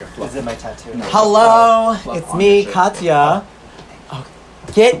Is it my tattoo? No. Hello, Love it's me, ownership. Katya. Oh,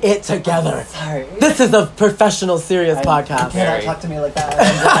 get it together. Sorry. This is a professional, serious You podcast. cannot talk to me like that.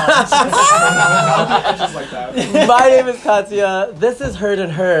 Just like that. My name is Katya. This is Heard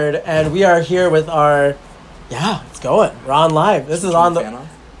and Heard, and we are here with our. Yeah, it's going. We're on live. This is on the. Fan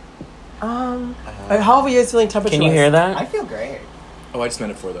off? How are you guys feeling temperature? Can you hear that? I feel great. Oh, I just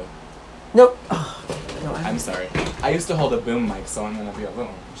meant it for the. Nope. I'm sorry. I used to hold a boom mic, so I'm gonna be a boom.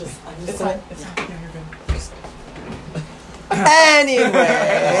 It's It's fine. It's fine. Yeah, you're good. Anyway,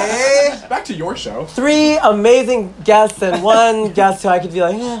 Back to your show. 3 amazing guests and 1 guest who I could be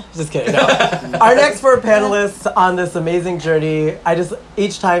like, just kidding. No. Our next 4 panelists on this amazing journey,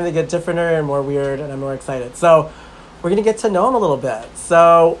 each time they get differenter and more weird, and I'm more excited. So we're going to get to know them a little bit.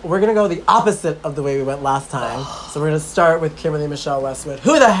 So we're going to go the opposite of the way we went last time. So we're going to start with Kimberly Michelle Westwood.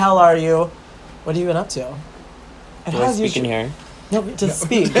 Who the hell are you? What have you been up to? And Do I how's your speak in here? No, just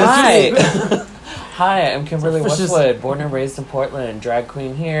speak. Hi. Hi, I'm Kimberly Which is- Westwood, born and raised in Portland. Drag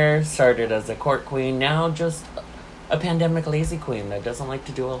queen here, started as a court queen, now just a pandemic lazy queen that doesn't like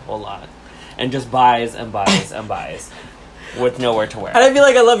to do a whole lot. And just buys and buys and buys with nowhere to wear. And I feel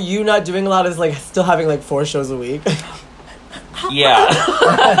like I love you not doing a lot is like still having like 4 shows a week. Yeah.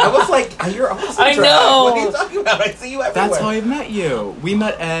 I was like, you're almost I know. What are you talking about? I see you everywhere. That's how I met you. We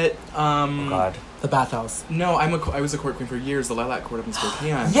met at Oh, God. The bathhouse. No, I was a court queen for years. The Lilac Court up in Spokane.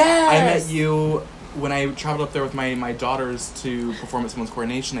 Yes! I met you when I traveled up there with my daughters to perform at someone's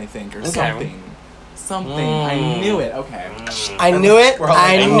coronation, I think, or something. I knew it. Okay. I knew it. We're all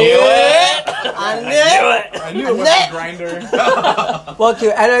I like, knew it. I knew it was a grinder. Well,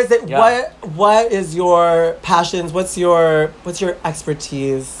 cute. And I said, Yeah. what is your passions? What's your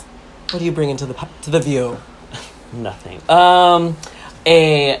expertise? What do you bring into the view? Nothing.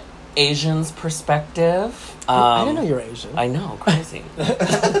 A Asian's perspective. I didn't know you were Asian. I know, crazy.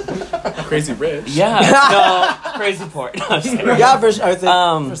 Crazy rich. Yeah, no, crazy poor. No, I'm just kidding. Yeah, I would say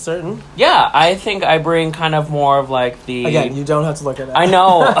for certain. Yeah, I think I bring kind of more of like the. Again, you don't have to look at it. I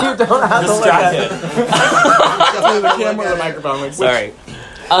know. You don't have to look at it. Definitely the camera, the microphone. Like, Sorry.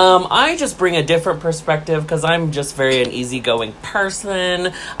 I just bring a different perspective because I'm just very an easygoing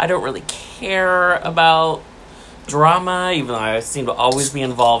person. I don't really care about drama, even though I seem to always be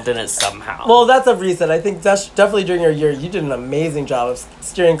involved in it somehow. Well, that's a reset. I think definitely during your year, you did an amazing job of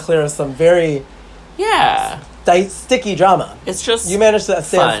steering clear of some very yeah, sticky drama. it's just You managed to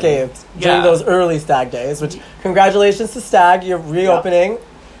stay fun. unscathed during Yeah. those early Stag days, which congratulations to Stag, you're reopening.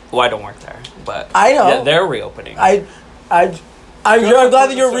 Well, I don't work there, but I know. yeah, they're reopening. I'm glad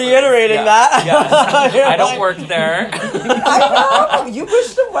that you're reiterating Yeah. that. Yeah. I don't work there. I know. You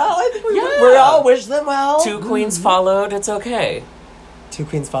wish them well. I think we Yeah. all wish them well. 2 queens followed. It's okay. 2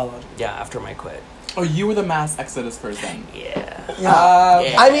 queens followed. Yeah, after my quit. oh, you were the mass exodus person. Yeah.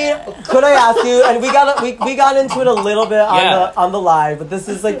 Yeah. I mean, could I ask you? And we got into it a little bit Yeah. on the live, but this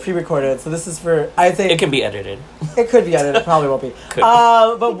is like pre-recorded, so this is for. I'd say It can be edited. it could be edited. It probably won't be. Could be.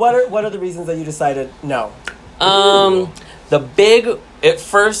 But what are the reasons that you decided no? It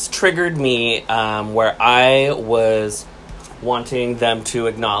first triggered me where I was wanting them to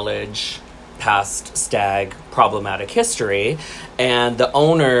acknowledge past Stag problematic history, and the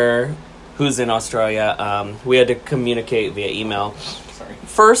owner, who's in Australia, we had to communicate via email. Sorry.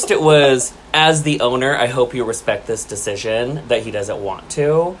 First, it was, as the owner, I hope you respect this decision that he doesn't want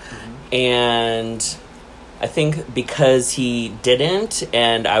to. And I think because he didn't,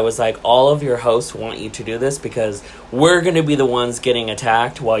 and I was like, all of your hosts want you to do this because we're going to be the ones getting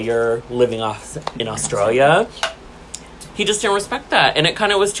attacked while you're living off in Australia. He just didn't respect that. And it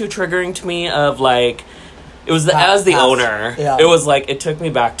kind of was too triggering to me of like, it was as the owner, yeah. it was like, it took me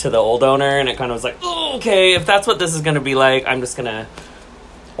back to the old owner, and it kind of was like, oh, okay, if that's what this is going to be like, I'm just going to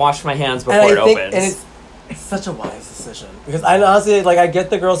wash my hands before it opens. And it's such a wise decision because I honestly I get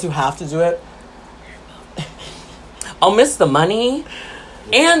the girls who have to do it. I'll miss the money,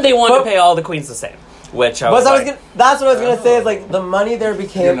 and they want to pay all the queens the same, which I was like, that's what I was gonna say is like the money there You're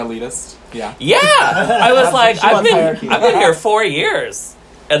became. an elitist. Yeah. yeah. I was like, She wants hierarchy. I've been here 4 years,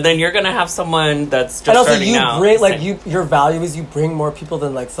 and then you're gonna have someone that's just And also, starting you out. bring saying- your value is you bring more people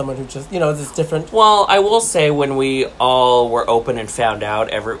than like someone who just it's different. Well, I will say when we all were open and found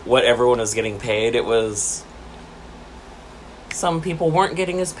out what everyone was getting paid, it was. Some people weren't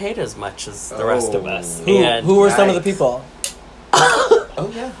getting as paid as much as the rest of us. And Who were some of the people?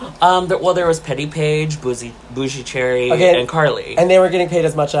 Oh yeah. there was Petty Page, Bougie Cherry, Okay. and Carly. And they were getting paid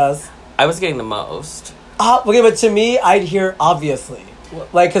as much as. I was getting the most. Okay, but to me, I'd hear obviously,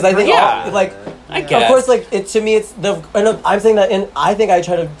 because I think Yeah. I guess. Of course, to me, it's the. I'm saying that, and I think I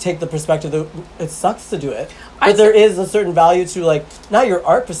try to take the perspective that it sucks to do it. But there is a certain value to like not your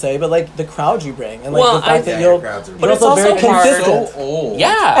art per se, but like the crowd you bring and like the fact that you're also very hard. consistent. So old.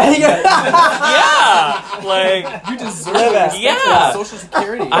 Yeah. Yeah. Like You deserve Yeah. it. Yeah. Social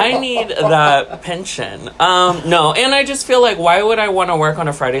Security. I need that pension. No, and I just feel like why would I want to work on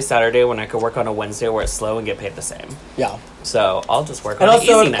a Friday, Saturday when I could work on a Wednesday where it's slow and get paid the same? Yeah. So I'll just work And on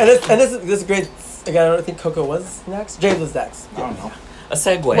also, an easy and night. this is great. Again, I don't think Coco was next. James was next. I don't know. A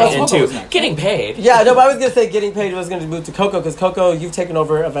segue Well, Coco into was next. getting paid. Yeah, no, but I was gonna say getting paid was gonna move to Coco because Coco, you've taken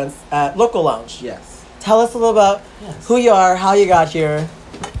over events at Local Lounge. Yes. Tell us a little about who you are, how you got here.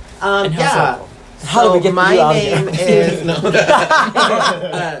 And how's Yeah. Local? How did we get my you out name here? is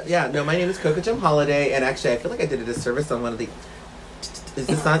my name is Coco Jim Holiday, and actually I feel like I did a disservice on one of the. Is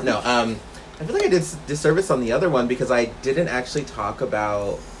this not? No. I feel like I did disservice on the other one because I didn't actually talk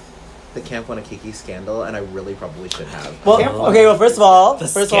about the Camp Wanakiki scandal, and I really probably should have. Well, okay. Well, first of all,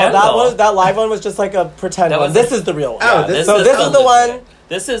 scandal. that live one was just like a pretend That one. was This is the real one. Oh, this is the one.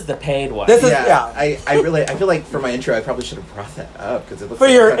 This is the paid one. This is- Yeah, yeah. I feel like for my intro, I probably should have brought that up because it looks For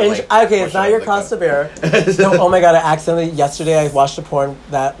like your kinda intro, like okay, it's not your cross to bear. No, oh my god! I accidentally yesterday I watched a porn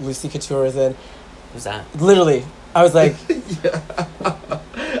that Lucy Couture is in. Who's that? Literally, I was like,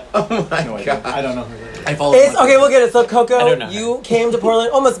 Oh my No idea. god! I don't know who that is. I follow. "It's okay." We'll get it. So I Coco, don't know. you came to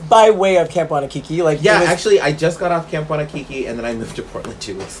Portland almost by way of Camp Wanakiki. Like, Yeah, it was- actually, I just got off Camp Wanakiki, and then I moved to Portland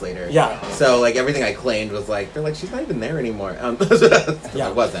 2 weeks later. Yeah. So, like, everything I claimed was like, they're like, she's not even there anymore. Yeah.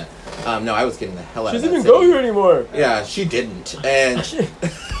 I wasn't. No, I was getting the hell out she of doesn't that even go city. here anymore. Yeah, she didn't. And she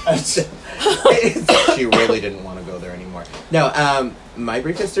really didn't want to go there anymore. No, my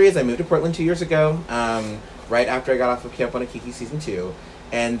brief history is I moved to Portland 2 years ago, right after I got off of Camp Wanakiki Season 2.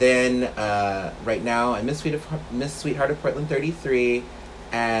 And then, right now, I'm Miss Sweetheart of Portland 33,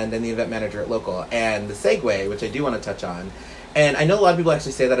 and then the event manager at Local. And the segue, which I do want to touch on, and I know a lot of people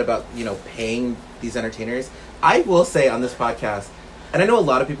actually say that about, paying these entertainers. I will say on this podcast, and I know a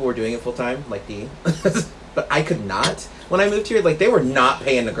lot of people were doing it full time, like Dee, but I could not. When I moved here, like, they were not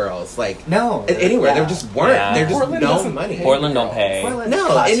paying the girls, like, No. anywhere. They just weren't. Yeah. They're just Portland no doesn't money. pay. Portland don't pay.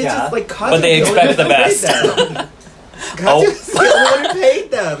 No, and it's just like But they expect the best. Katya's the only one who paid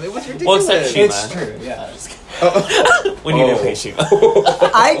them. It was ridiculous. Well, except Shima. It's true, yeah. When you didn't pay Shima.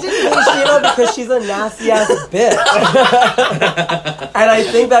 I didn't pay Sheena because she's a nasty ass bitch, and I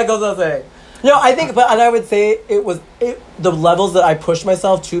think that goes without saying. No, I think, and I would say the levels that I pushed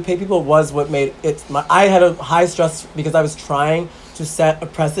myself to pay people was what made it. I had a high stress because I was trying to set a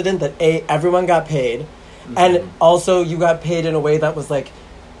precedent that everyone got paid, and also you got paid in a way that was like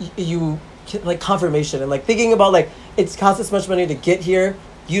you like confirmation and like thinking about like it's cost this much money to get here.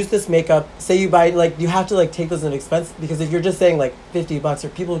 Use this makeup. Say you buy like you have to like take those as an expense because if you're just saying like $50 or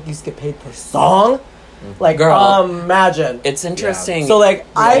people used to get paid per song, like Girl, imagine. It's interesting. So like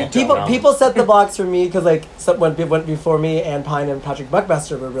don't know. people set the blocks for me because like someone went before me and Pine and Patrick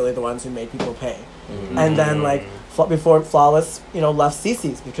Buckmaster were really the ones who made people pay, and then like before Flawless left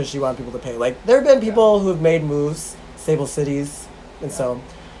Cece's because she wanted people to pay. Like there have been people who have made moves, Sable Cities, and so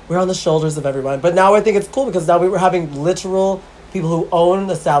we're on the shoulders of everyone. But now I think it's cool because now we were having literal people who own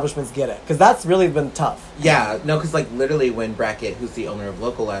establishments get it because that's really been tough. Yeah, no, because like literally when Brackett, who's the owner of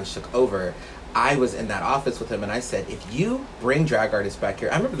Local Lounge, took over, I was in that office with him and I said, if you bring drag artists back here,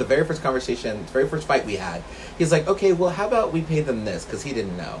 I remember the very first conversation, the very first fight we had, he's like, okay, well, how about we pay them this? Because he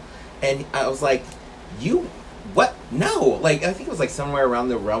didn't know. And I was like, what? No. Like, I think it was like somewhere around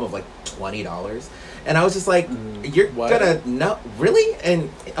the realm of like $20. And I was just like, you're gonna, no, really? And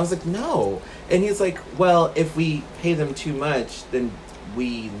I was like, no. And he's like, well, if we pay them too much, then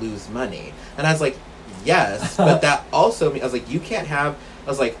we lose money. And I was like, yes, but that also means, I was like, you can't have, I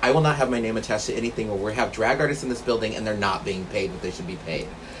was like, I will not have my name attached to anything where we have drag artists in this building and they're not being paid what they should be paid.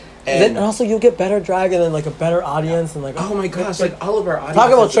 And also you'll get better drag and then like a better audience and like oh my gosh, like all of our audience.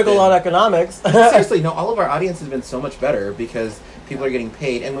 talk about trickle-down economics. Seriously, no, all of our audience has been so much better because people are getting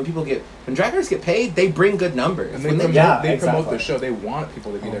paid, and when drag artists get paid, they bring good numbers. And When they Yeah, promote exactly. the show. They want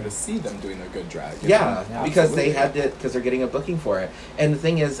people to be there to see them doing their good drag. you Yeah, know? because they Absolutely. had to, because they're getting a booking for it. And the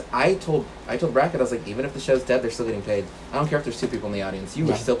thing is, I told Brackett, I was like, even if the show's dead, they're still getting paid. I don't care if there's 2 people in the audience. You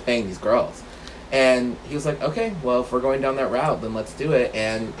were still paying these girls. And he was like, okay, well, if we're going down that route, then let's do it.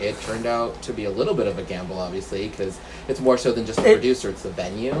 And it turned out to be a little bit of a gamble, obviously, because it's more so than just the producer, it's the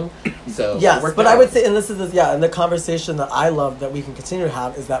venue. So it Yes, worked but out. I would say, and this is and the conversation that I love that we can continue to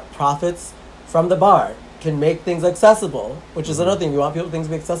have is that profits from the bar can make things accessible, which is another thing. We want things to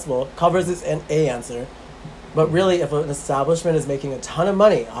be accessible. Covers is an A answer, but really, if an establishment is making a ton of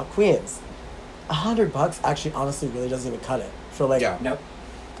money off Queens, $100 actually, honestly, really doesn't even cut it for like. Yeah. Nope.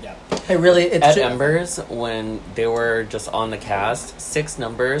 Yeah. It really it's At ju- Embers, when they were just on the cast, 6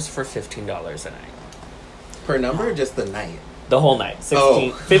 numbers for $15 a night. Per number or just the night? The whole night.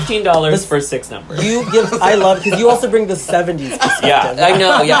 $15 for 6 numbers. I love, because you also bring the 70s perspective. Yeah, I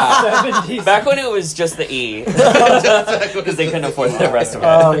know, yeah. 70s. Back when it was just the E. Because they couldn't afford the rest of it.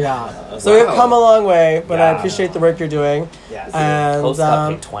 Oh, yeah. So we've come a long way, but I appreciate the work you're doing. Yes. And, Post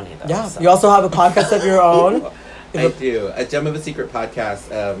Cupcake 20, though. yeah, so. you also have a podcast of your own. I do. A Gem of a Secret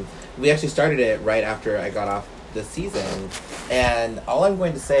podcast. We actually started it right after I got off the season. And all I'm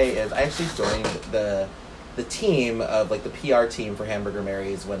going to say is I actually joined the team of, like, the PR team for Hamburger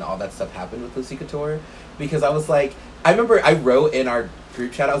Mary's when all that stuff happened with Lucy Couture. Because I was like, I remember I wrote in our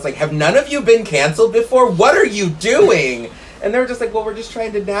group chat, I was like, have none of you been canceled before? What are you doing? And they were just like, well, we're just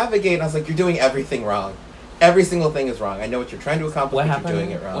trying to navigate. And I was like, you're doing everything wrong. Every single thing is wrong. I know what you're trying to accomplish, What but happened you're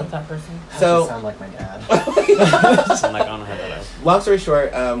doing it wrong. with that person? So, You sound like my dad. I'm like, I don't know how that is. long story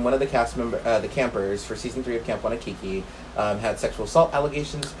short, one of the cast member, the campers for season 3 of Camp Wanakiki, had sexual assault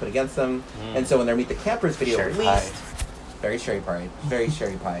allegations put against them, and so when their Meet the Campers video Sherry released, very Sherry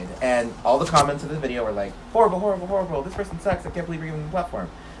Pied, and all the comments of the video were like, horrible, horrible, horrible, this person sucks, I can't believe you're giving them the platform.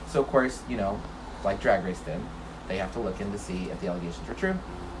 So of course, you know, like Drag Race did, they have to look in to see if the allegations were true.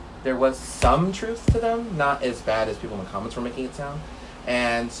 There was some truth to them, not as bad as people in the comments were making it sound,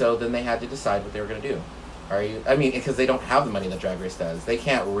 and so then they had to decide what they were going to do. Because they don't have the money that Drag Race does. They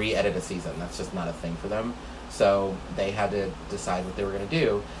can't re-edit a season. That's just not a thing for them. So they had to decide what they were going to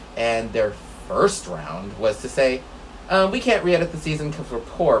do. And their first round was to say, we can't re-edit the season because we're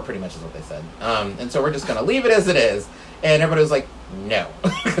poor, pretty much is what they said. And so we're just going to leave it as it is. And everybody was like, no.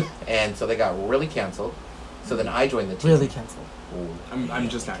 And so they got really canceled. So then I joined the team. Really canceled. I'm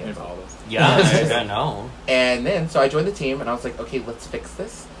just not going to follow this. Yeah, I know. And then, so I joined the team, and I was like, okay, let's fix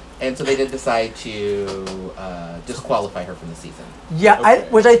this. And so they did decide to disqualify her from the season. Yeah, Okay.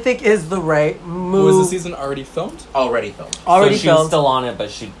 which I think is the right move. Was the season already filmed? Already filmed. Already so she was filmed. still on it,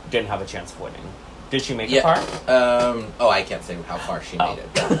 but she didn't have a chance of winning. Did she make it Yeah. far? I can't say how far she made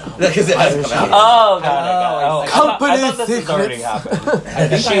it. Because it hasn't come out yet. Oh, got it. Company I thought this has already secrets. happened. I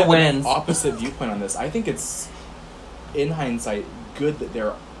think She I have wins. An opposite viewpoint on this. I think it's, in hindsight, good that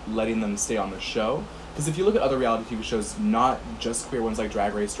they're letting them stay on the show. Because if you look at other reality TV shows, not just queer ones like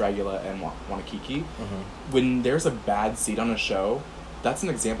Drag Race, Dragula, and Wanakiki, when there's a bad seed on a show, that's an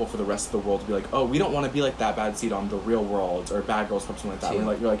example for the rest of the world to be like, oh, we don't want to be like that bad seed on The Real World or Bad Girls Club, something like that. Yeah.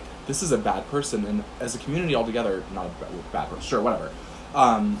 You're like, this is a bad person, and as a community altogether, not a bad person, sure, whatever.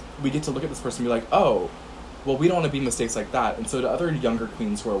 We get to look at this person and be like, oh, well, we don't want to be mistakes like that. And so to other younger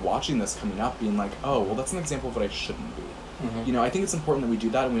queens who are watching this coming up, being like, oh, well, that's an example of what I shouldn't be. You know, I think it's important that we do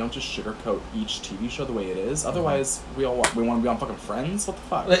that and we don't just sugarcoat each TV show the way it is. Otherwise, we want to be on fucking Friends. What the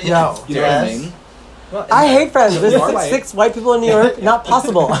fuck? No. You know what I mean? Well, I hate Friends. There's You are right. 6 white people in New York. Not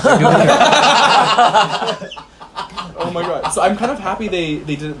possible. Oh my god! So I'm kind of happy they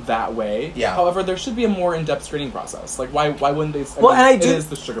did it that way. Yeah. However, there should be a more in-depth screening process. Like, why wouldn't they? Well, and I do. It is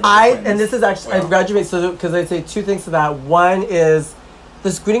the sugar. Twins. And this is actually, I graduate, so because I say 2 things to that. One is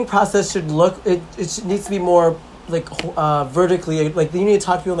the screening process should look. It needs to be more like vertically. Like you need to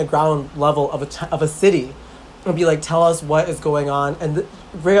talk to people on the ground level of a city, and be like, tell us what is going on, and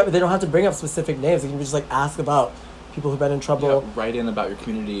bring up. They don't have to bring up specific names. They can just like ask about people who've been in trouble. Yeah, write in about your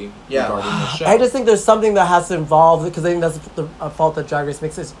community regarding the show. I just think there's something that has to involve, because I think that's the fault that Drag Race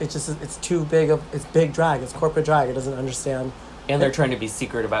makes. It's too big it's big drag. It's corporate drag. It doesn't understand. And they're trying to be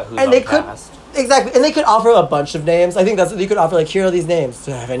secret about who's And on they could cast. exactly, and they could offer a bunch of names. I think that's you could offer like, here are these names.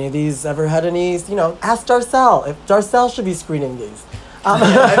 Have any of these ever had any? Ask Darcel if Darcel should be screening these. I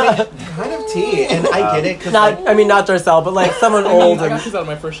mean, kind of tea, and I get it. Cause Not Darcel, but like someone I old. mean, I got And, kicked out of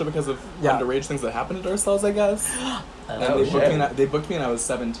my first show because of underage things that happened at ourselves, I guess. And they booked me when I was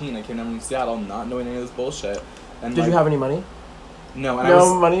 17. I came down from Seattle not knowing any of this bullshit. And did you have any money? No,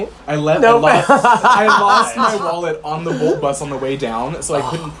 and Money. I No. lost my wallet on the Bolt bus on the way down, so I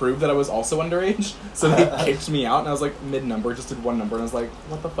couldn't prove that I was also underage. So they kicked me out, and I was like mid-number, just did one number, and I was like,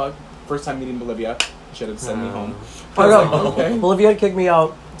 what the fuck? First time meeting Bolivia. She had to send me home. I was like, okay. Well, if you had kicked me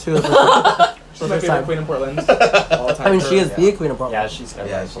out too. She's my favorite queen in Portland. All time. I mean, she is the queen of Portland. Yeah, she's got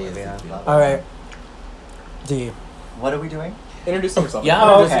Yeah, right she for is. Olivia. All right. D. What are we doing? Introducing yourself. Yeah.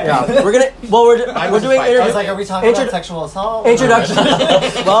 Oh, okay. Yeah, we're gonna. Well, we're doing I was interview. like, are we talking about sexual assault? Introduction.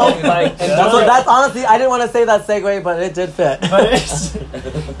 Well, Like, so that's honestly, I didn't want to say that segue, but it did fit. But it's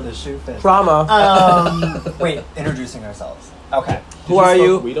the shoe fit. Drama. Wait, introducing ourselves. Okay. Who are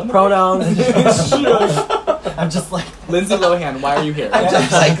smoke weed you? on the Pronouns. I'm just like Lindsay Lohan, why are you here? I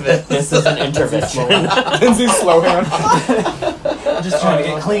just like this. This is an intervention. Lindsay Slohan. I'm just trying to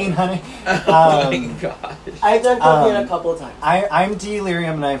get clean, honey. Oh my gosh. I've done cocaine Um, a couple of times. I'm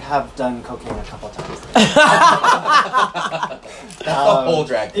delirium and I have done cocaine a couple times. That's the whole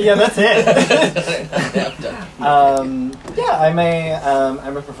drag. Yeah, that's it. Done. I'm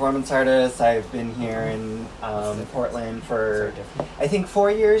a performance artist. I've been here in Portland for I think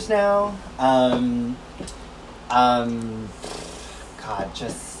 4 years now. God,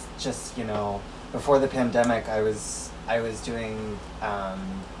 just before the pandemic, I was doing I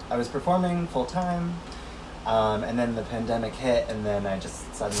was performing full time, and then the pandemic hit, and then I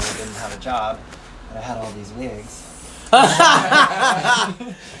just suddenly didn't have a job, and I had all these wigs.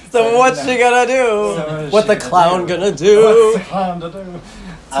 So what's she gonna do? So What's the she clown do? gonna do? What's the clown to do?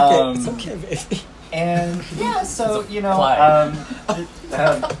 It's okay, baby. And yeah, so Clyde.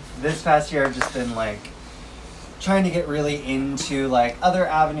 this past year I've just been like trying to get really into like other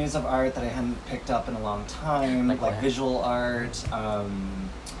avenues of art that I hadn't picked up in a long time, Like like what? visual art,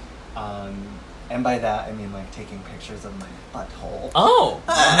 and by that I mean like taking pictures of my butthole. Oh,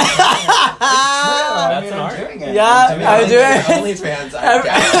 I'm an art. doing it. Yeah, I'm doing I it. do it. OnlyFans. I'm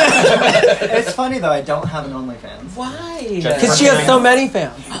down. It's funny though, I don't have an OnlyFans Why? Because she has so many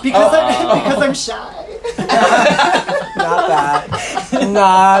fans. because I'm shy. Not that. Not do you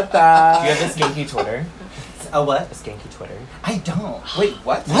that. have a skanky Twitter? A what? A skanky Twitter. I don't. Wait,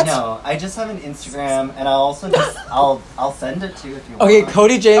 what? No, I just have an Instagram, and I'll also just I'll send it to you if you want. Okay,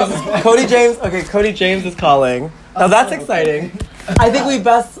 Cody James. Cody James is calling. Now that's exciting. I think we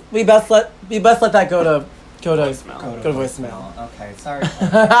best let that go to voicemail. Okay, sorry.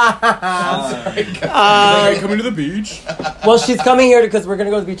 Like, coming to the beach. Well, she's coming here because we're gonna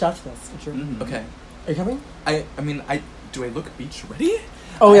go to the beach after this. Okay. Are you coming? I mean, do I look beach ready?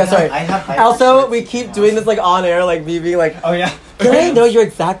 Oh yeah, sorry. I have Also, we keep doing this like on air, like me being like, Oh yeah. can I know your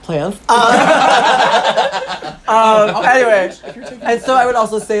exact plans? Anyway, and so I would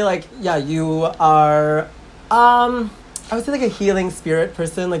also say like, yeah, you are, I would say like a healing spirit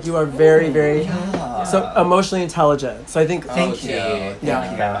person. Like you are very, very Yeah. so emotionally intelligent. So I think. Thank you. Yeah.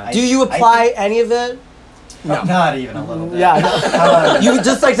 Thank you. Do you apply any of it? No. Not even a little bit. Yeah. You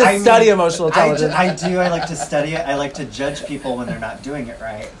just like to I mean, study emotional intelligence. I do. I like to study it. I like to judge people when they're not doing it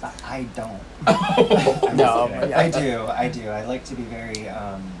right. But I don't. I'm No, just kidding. yeah. I do. I like to be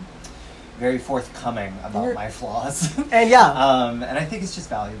very forthcoming about my flaws. And yeah. And I think it's just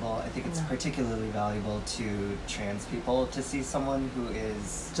valuable. I think it's particularly valuable to trans people to see someone who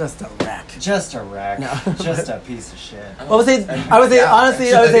is Just a wreck. just a wreck, No. just a piece of shit. Well, I would say Yeah,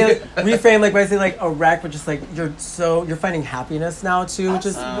 honestly, I would say actually. reframe like by saying like a wreck, but just like you're finding happiness now too,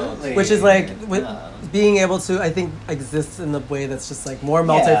 Absolutely. which is like with Yeah. being able to I think exist in the way that's just like more Yeah.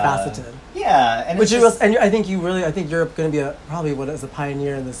 multifaceted. Yeah, and Which it's you just, and I think you're going to be probably what is a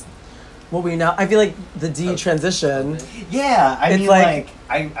pioneer in this. What we now I feel like the D transition. yeah. I it's mean, like-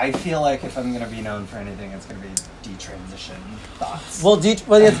 I feel like if I'm gonna be known for anything, it's gonna be detransition thoughts. Well, it's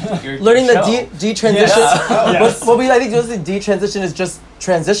Your learning the show. D transition. Yeah. Yes. What we I think the D transition is just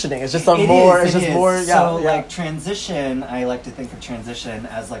transitioning. It's just It is. more. Yeah. So yeah. like transition, I like to think of transition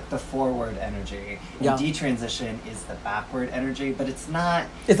as like the forward energy. And Yeah. detransition is the backward energy, but it's not.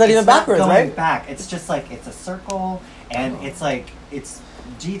 It's not even backwards, going right? Back. It's just like it's a circle, and it's like it's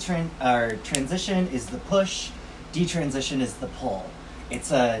transition is the push, detransition is the pull.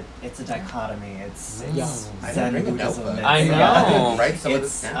 It's a dichotomy. It's Yeah. I Zen didn't bring a Buddhism. notebook. I know. Yeah. Write some of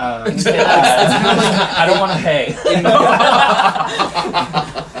It's this down. I don't want to pay.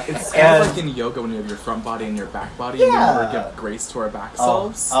 It's kind And- of like in yoga when you have your front body and your back body, Yeah. and you never give grace to our back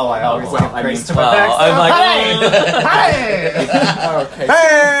selves. Oh, I always Well, give I grace mean, to my well, back. I'm like, Hey! Okay.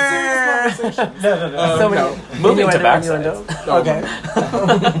 Hey! Serious conversation. No. So no. Moving to innuendo. backsides. Oh, Okay.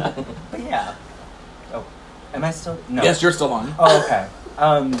 But yeah. Oh, am I still? No. Yes, you're still on. Oh, okay.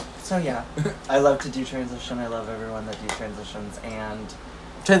 So yeah, I love to do transition. I love everyone that detransitions and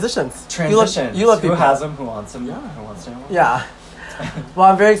Transitions. transitions. You love who people. has them? Who wants them? Yeah. Who wants to? Yeah. Well,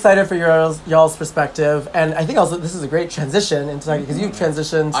 I'm very excited for y'all's perspective, and I think also this is a great transition into talking because you've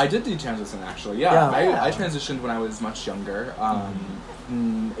transitioned. I did detransition actually. Yeah, Yeah. I transitioned when I was much younger.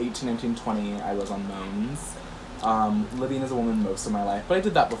 18, 19, 20. I was on Moans. Living as a woman most of my life, but I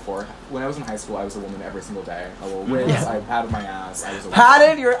did that before. When I was in high school, I was a woman every single day. I wore wigs. Yeah. I patted my ass. I was a woman.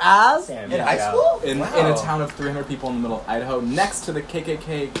 Patted your ass. Sam, In yeah. high school? in a town of 300 people in the middle of Idaho, next to the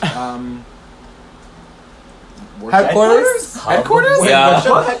KKK. worship Headquarters? Headquarters? Yeah.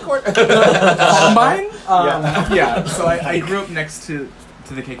 Worship headquarters. Combine? Yeah. Yeah. So I grew up next to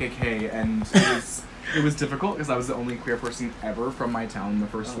the KKK, and it was difficult because I was the only queer person ever from my town. The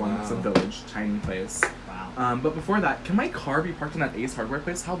first one. It's a wow. village, tiny place. Wow. But before that, can my car be parked in that Ace Hardware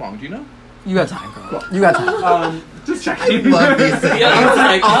place? How long? Do you know? You got time, girl. You got time. Just checking. Love these things. Yeah, I was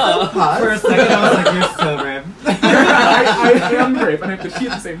like, oh. For a second, I was like, "You're so brave." I am brave, and I have to pee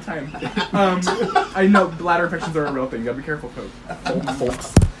at the same time. I know bladder infections are a real thing. You gotta be careful,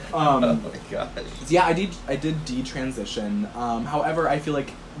 folks. Oh my gosh. Yeah, I did detransition. However, I feel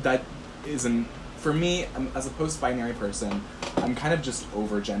like that isn't for me as a post-binary person. I'm kind of just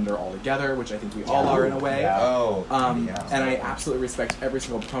over gender altogether, which I think we all are in a way. Yeah. Oh. And I absolutely respect every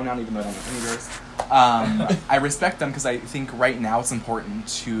single pronoun, even though I don't know any of yours. I respect them because I think right now it's important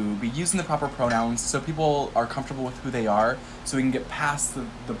to be using the proper pronouns so people are comfortable with who they are, so we can get past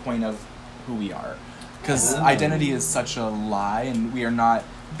the point of who we are. Because identity is such a lie, and we are not.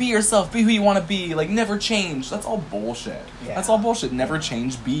 Be yourself, be who you want to be, like, never change. That's all bullshit. Yeah. That's all bullshit. Never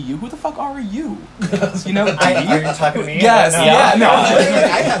change, be you. Who the fuck are you? You know? Are you talking to me? Yes, No. yeah, no.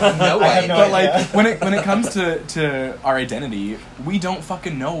 I have no I have idea. no But idea. like when it comes to our identity, we don't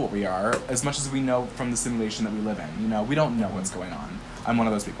fucking know what we are as much as we know from the simulation that we live in. You know, we don't know what's going on. I'm one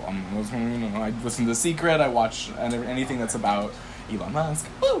of those people. I listen to The Secret. I watch anything that's about Elon Musk.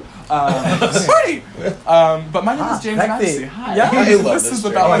 Woo! Party! But my name is James sexy. Majesty. Hi. Yeah. I love this this is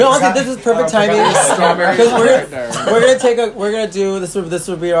shirt. about No, I think this is perfect timing Strawberry because shortcake. we're gonna do this. This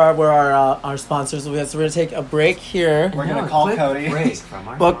will be where our sponsors will be. So we're gonna take a break here. We're gonna call Cody. Break from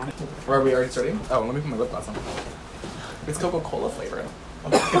our Book. Or are we already starting? Oh, let me put my lip gloss on. It's Coca-Cola flavored.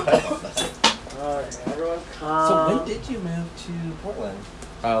 All right, everyone, So when did you move to Portland?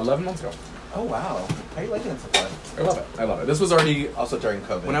 11 months ago. Oh wow. How are you liking it so far? I love it. I love it. This was already Also during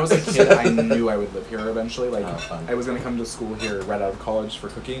COVID. when I was a kid. I knew I would live here eventually. Like Oh, fun. I was gonna come to school here right out of college for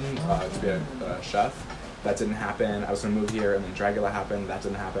cooking to be a chef. That didn't happen. I was gonna move here, and then Dragula happened. That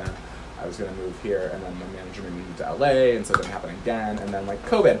didn't happen. I was gonna move here, and then my manager made me move to LA, and so it didn't happen again. And then like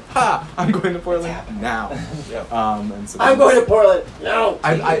COVID, ha! I'm going to Portland now. Yep. And so I'm going to Portland. No.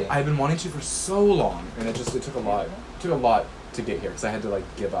 I've been wanting to for so long, and it took a lot. It took a lot to get here because I had to like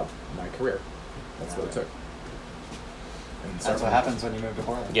give up my career. That's what it took. And That's start what my- happens when you move to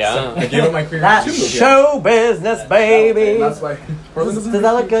Portland. Yeah. I gave up my career That's to move here. show business, baby. And that's why Portland Does doesn't that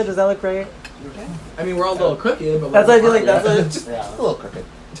have look good? Does that look great? I mean, we're all a little crooked, but That's what I feel like. That's what. Just Yeah. a little crooked.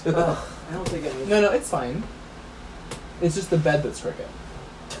 I don't think it. No, it's fine. It's just the bed that's crooked.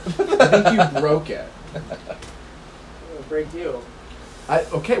 I think you broke it. Break you.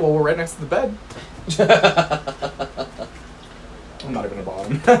 Okay, well, we're right next to the bed. I'm not even a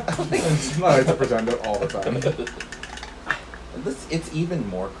bottom. I like to pretend it all the time. It's even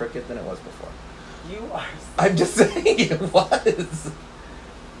more crooked than it was before. You are. I'm just saying it was.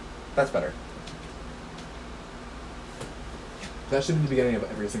 That's better. That should be the beginning of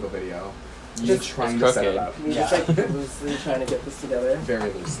every single video. You Just- trying it's to set it crooked. up. Me just like loosely trying to get this together.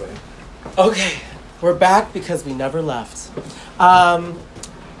 Very loosely. Okay, we're back because we never left. I'm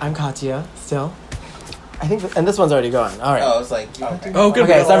Katya still. I think, and this one's already gone. All right. Oh, I was like, you have to- Oh, good.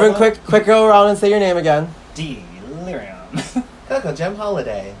 Okay, so everyone, quick go around and say your name again. Delirium. Coco Gem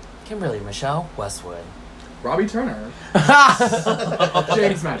Holiday. Kimberly Michelle Westwood. Robbie Turner.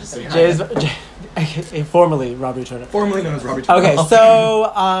 James Majesty. Formerly Robbie Turner. Formerly known as Robbie Turner. Okay,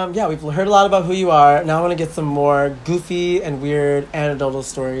 so yeah, we've heard a lot about who you are. Now I want to get some more goofy and weird anecdotal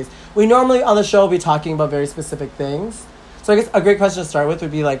stories. We normally on the show will be talking about very specific things. So I guess a great question to start with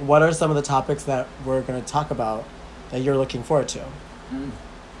would be like, what are some of the topics that we're going to talk about that you're looking forward to?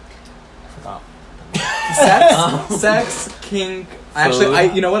 Sex, kink.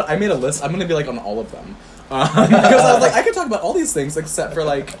 Actually, you know what? I made a list. I'm gonna be like on all of them because I was like, I could talk about all these things except for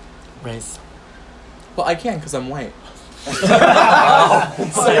like, Race. well, I can because I'm white. So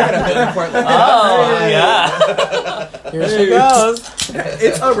you're gonna live in Portland. Oh, yeah. Here she goes.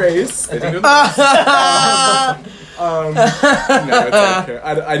 It's a race. I think it's- no, it's okay.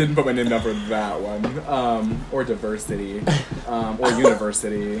 I didn't put my name down for that one. Or diversity, or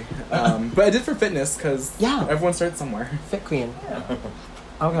university. But I did for fitness because Yeah. everyone starts somewhere. Fit queen.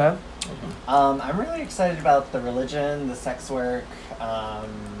 Okay. I'm really excited about the religion, the sex work,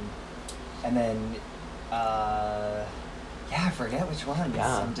 and then, I forget which ones.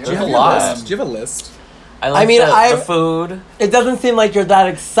 Yeah. I'm doing. Do you have a Do you have lot. a list? Do you have a list? I mean, the food. It doesn't seem like you're that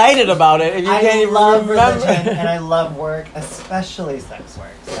excited about it if you can't I even love remember. religion and I love work, especially sex work.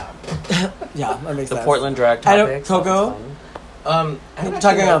 So. Yeah, that makes The sense. Portland drag I don't- topics. Coco? that's fun. I'm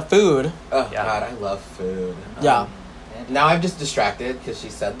talking about food. Oh Yeah. God, I love food. Yeah. Now I'm just distracted because she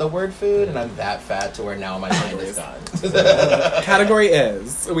said the word food, and I'm that fat to where now my mind is gone. Category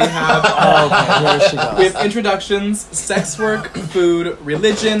is we have Okay, here she we goes. have introductions, sex work, food,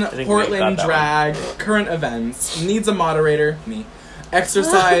 religion, think we Portland got that drag, current events, needs a moderator, me,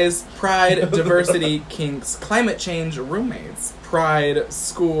 exercise, pride, diversity, kinks, climate change, roommates, pride,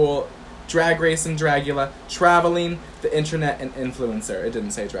 school, Drag Race and Dragula, traveling, the internet, and influencer. It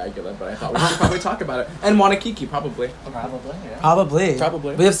didn't say Dragula, but I thought we should probably talk about it. And Wanakiki, probably. Probably, yeah.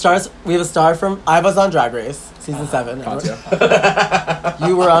 Probably. We have stars. We have a star from. I was on Drag Race season 7. Katya.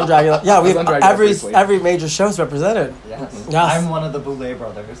 You were on Dragula. Yeah, we I was have on Dragula briefly. every major show's represented. Yes. Yes. I'm one of the Boulay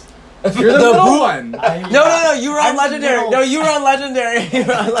brothers. You're the middle one. No, you were on I'm the Legendary. middle. No, you were on Legendary. You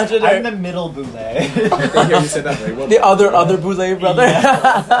were on Legendary. I'm the middle Boulay. I hear you say that very well. The other Boulay brother.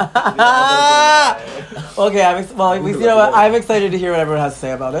 Okay, I'm excited to hear what everyone has to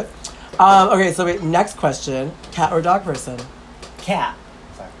say about it. Okay, so wait, next question: cat or dog person? Cat.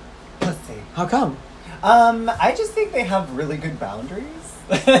 Sorry. Let's see. How come? I just think they have really good boundaries.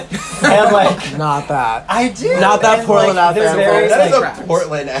 And like, Not that. I do. Not that and, Portland like, answer. they're very, That is like, a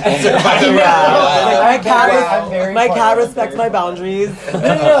Portland answer, by the way. Yeah. My cat Portland, respects very my boundaries.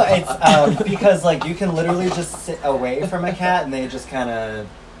 No, it's because like you can literally just sit away from a cat and they just kind of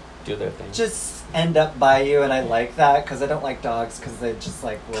Do their thing. just end up by you, and I like that because I don't like dogs because they just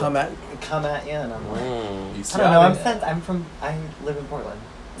like will Come at- you, and I'm like, Mm. I don't know. I live in Portland.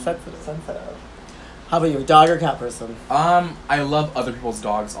 Sensitive. How about you, dog or cat person? I love other people's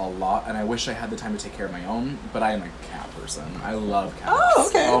dogs a lot, and I wish I had the time to take care of my own, but I am a cat person. I love cats. Oh,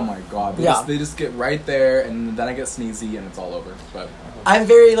 okay. Oh my god. They just get right there, and then I get sneezy, and it's all over. But I'm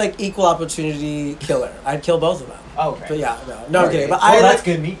very like equal opportunity killer. I'd kill both of them. Oh, okay. But yeah, no, I'm kidding. But Well, I that's like,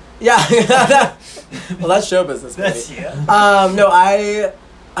 good meat. yeah. Well, that's show business. Baby. That's yeah. No, I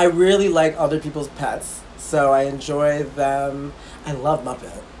really like other people's pets, so I enjoy them. I love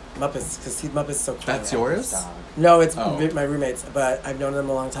Muppets because Muppets so cute. that's yours? No, it's Oh. my roommates, but I've known them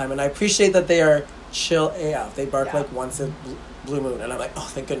a long time, and I appreciate that they are chill AF. They bark Yeah. like once a blue moon, and I'm like, oh,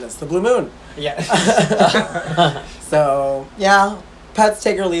 thank goodness, the blue moon. Yeah. So yeah, pets,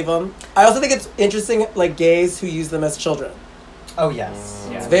 take or leave them. I also think it's interesting, like gays who use them as children. Oh yes.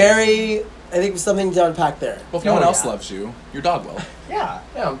 Yeah. It's very. I think there's something to unpack there. Well, if no one Oh, else yeah. loves you, your dog will. Yeah.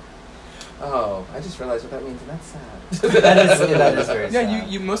 Yeah. Oh, I just realized what that means, and that's sad. That is very Yeah, sad.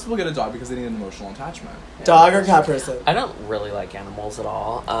 you most people get a dog because they need an emotional attachment. Dog or cat person? I don't really like animals at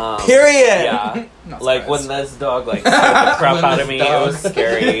all. Period. Yeah. Not Like when surprised. this dog like scared the crap When out this of me, dog- it was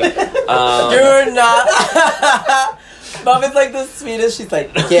scary. You're not. Mom is like the sweetest. She's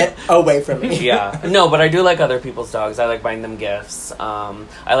like, get away from me. Yeah. No, but I do like other people's dogs. I like buying them gifts.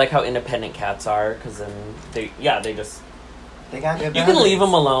 I like how independent cats are because then they just They got good you can leave boundaries.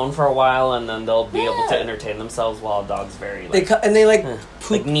 them alone for a while and then they'll be able to entertain themselves while a dog's very They like, they like like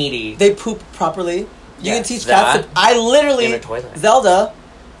poop. needy. They poop properly. You can Yes, teach that cats. I literally in a toilet. Zelda,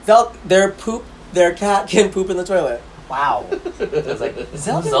 their cat can poop in the toilet. Wow. It was like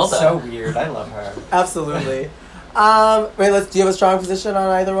Zelda's Zelda. so weird. I love her. Absolutely. Wait. Do you have a strong position on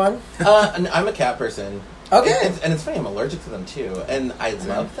either one? And I'm a cat person. Okay. And it's funny, I'm allergic to them too. And I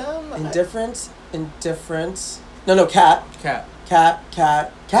love them. Indifferent. No, cat. Cat.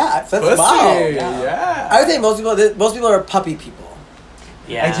 That's Pussy. wow. Yeah. I would say most people are puppy people.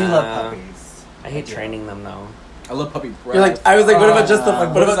 Yeah. I do love puppies. I hate training them though. I love puppy breath. You're like, I was like, what about just the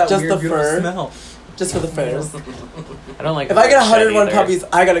Like, what is about that just weird, the beautiful fur? smell? Just for the furs. I don't like If I get weird shit 101 either. puppies,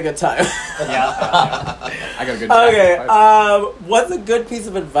 I got a good time. Yeah. I got a good Okay. jacket. What's a good piece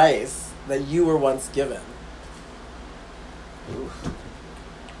of advice that you were once given?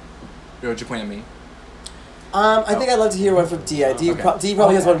 Yo, would you point at me? I think I'd love to hear one from D. D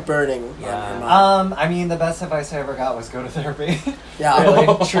probably has one burning. on Yeah. her mind. I mean, the best advice I ever got was go to therapy. Yeah.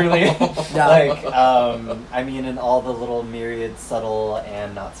 Really, truly. Yeah. Like, I mean, in all the little myriad subtle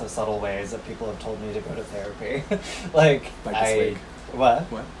and not so subtle ways that people have told me to go to therapy. Like this wig. What?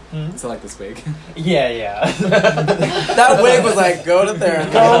 What? Hmm? So like this wig. Yeah. That wig was like, go to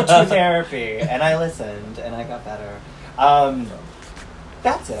therapy. Go to therapy, and I listened, and I got better.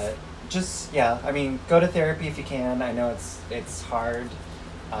 That's it. Just I mean, go to therapy if you can. I know it's hard.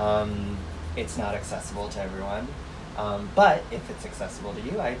 It's not accessible to everyone, but if it's accessible to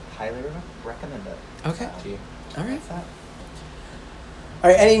you, I highly recommend it. Okay. All right. That's that. All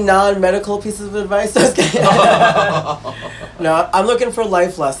right. Any non-medical pieces of advice? Just kidding. No, I'm looking for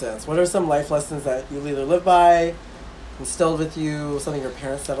life lessons. What are some life lessons that you either live by, instilled with you, something your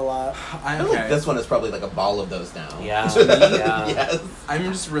parents said a lot? I feel like this one is probably like a ball of those now. Yeah. Yes. I'm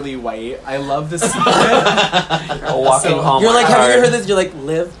just really white. I love the secret. A walking So- home. You're like, have you heard this? You're like,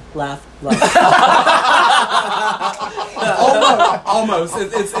 live, laugh, love. Almost.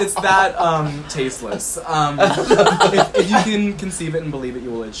 It's that tasteless. If you can conceive it and believe it,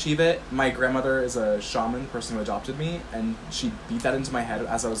 you will achieve it. My grandmother is a shaman, person who adopted me, and she beat that into my head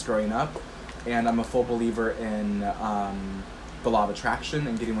as I was growing up. And I'm a full believer in the law of attraction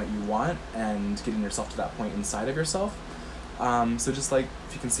and getting what you want and getting yourself to that point inside of yourself. So just like,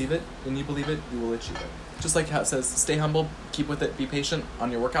 if you conceive it and you believe it, you will achieve it. Just like how it says, stay humble, keep with it, be patient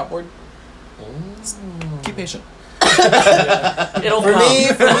on your workout board. Keep patient. It'll For come. me,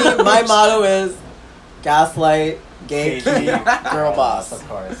 my motto is gaslight, gatekeep, girl boss. Of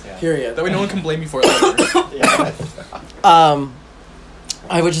course, yeah. Period. That way no one can blame you for it later. Yeah.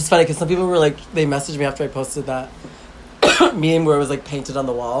 Which is funny because some people were like, they messaged me after I posted that meme where it was like painted on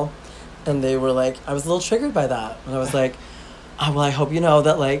the wall, and they were like, I was a little triggered by that, and I was like, oh, well, I hope you know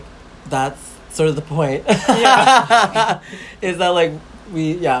that like that's sort of the point. Yeah. Is that like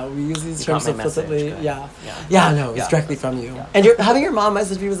we use these You terms got my message, implicitly. good. Yeah, no, it was Yeah. directly from you. Yeah. And having your mom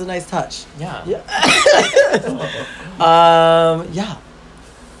message me was a nice touch. Yeah. Yeah.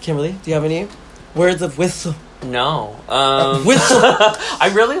 Kimberly, do you have any words of wisdom? No. Whistle.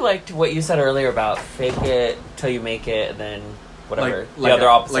 I really liked what you said earlier about fake it till you make it, and then whatever the other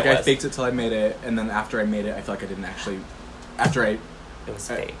opposite Like was. I faked it till I made it, and then after I made it, I feel like I didn't actually. After It was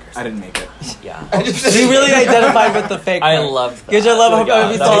fake. Or I didn't make it. something. Yeah. You really identified with the fake I part. love that. Because I love how Yeah,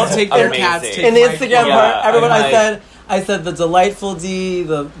 we that saw was take their amazing. cats, take in the my Instagram clothes. part, everyone I'm I said the delightful D,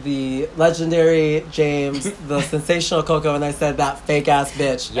 the legendary James, the sensational Coco, and I said that fake ass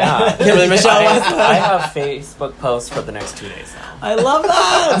bitch. Yeah. Kimberly Michelle West. I have Facebook posts for the next 2 days now. I love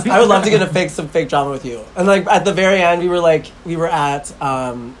that. I would love to get some fake drama with you. And like at the very end, we were at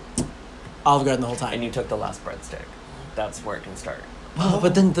Olive Garden the whole time. And you took the last breadstick. That's where it can start. Well,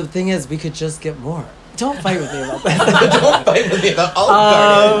 but then the thing is, we could just get more. Don't fight with me about that. Don't fight with me about Olive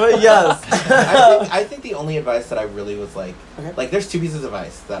Garden. Yes. I think the only advice that I really was like, Okay. like there's 2 pieces of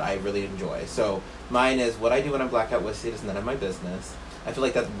advice that I really enjoy. So mine is what I do when I'm blackout wasted is none of my business. I feel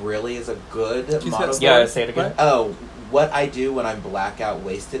like that really is a good you say motto. that Yeah, say it again. Oh, what I do when I'm blackout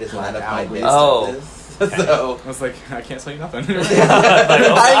wasted is none of my Blackout business. wasted. So I was like, I can't tell you nothing.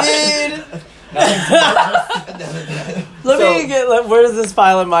 I mean, let me get. Where does this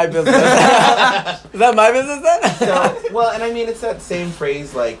file in my business? Is that my business then? So, well, and I mean, it's that same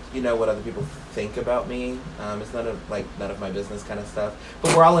phrase, like, you know, what other people think about me. It's none of my business kind of stuff.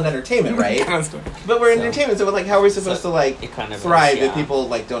 But we're all in entertainment, right? But we're in So- entertainment, so like, how are we supposed to like It kind of thrive is, if yeah. people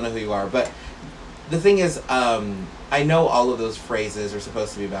like don't know who you are? But the thing is, I know all of those phrases are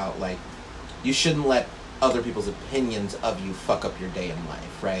supposed to be about like, you shouldn't let other people's opinions of you fuck up your day in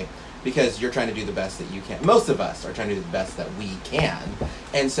life, right? Because you're trying to do the best that you can. Most of us are trying to do the best that we can.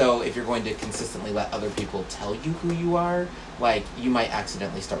 And so if you're going to consistently let other people tell you who you are, like, you might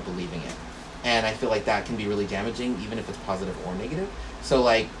accidentally start believing it. And I feel like that can be really damaging, even if it's positive or negative. So,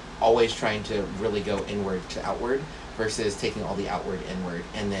 like, always trying to really go inward to outward versus taking all the outward inward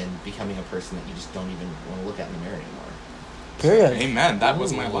and then becoming a person that you just don't even want to look at in the mirror anymore. Period. Amen. That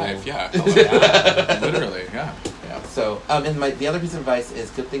was my Ooh. life. Yeah. Yeah. Literally. Yeah. Yeah. So, and the other piece of advice is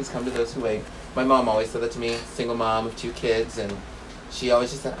good things come to those who wait. My mom always said that to me, single mom of 2 kids, and she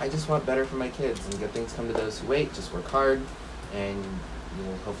always just said, I just want better for my kids, and good things come to those who wait. Just work hard, and you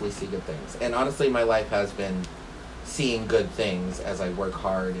will hopefully see good things. And honestly, my life has been seeing good things as I work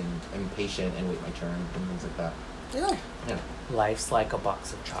hard and am patient and wait my turn and things like that. Yeah. Yeah. Life's like a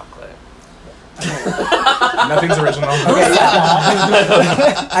box of chocolate. Nothing's original. Okay,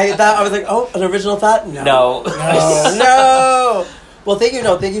 yeah. I was like, oh, an original thought? No. No. No. Well, thank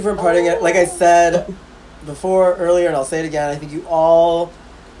you for imparting it. Like I said before, earlier, and I'll say it again, I think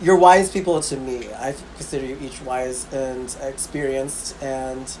you're wise people to me. I consider you each wise and experienced,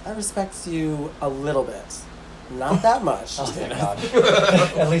 and I respect you a little bit. Not that much. Oh, thank God.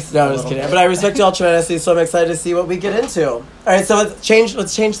 At least No, a I'm just little kidding. bit. But I respect you all tremendously, so I'm excited to see what we get into. All right, so let's change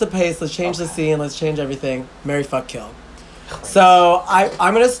the pace, let's change the scene, let's change everything. Marry, fuck, kill. So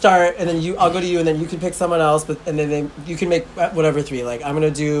I'm gonna start, and then I'll go to you, and then you can pick someone else, and then you can make whatever 3. Like I'm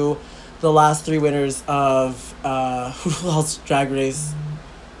gonna do the last 3 winners of RuPaul's Drag Race,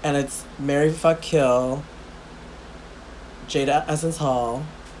 and it's Marry, fuck, kill, Jada Essence Hall,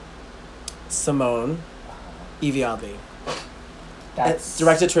 Simone, Evie Oddly. It's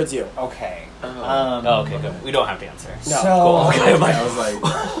directed towards you. Okay. Oh. Oh, okay, good. We don't have to answer. No. So Cool. Okay, I was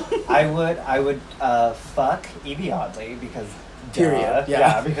like, I would fuck Evie Oddly because Period, duh.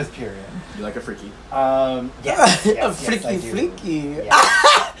 yeah. Because period. you like a freaky. Yes, Freaky, I do. freaky.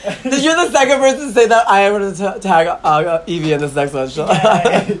 Yeah. You're the second person to say that. I am going to tag Evie in this next one.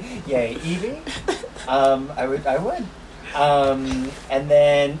 Yay, Evie. I would. And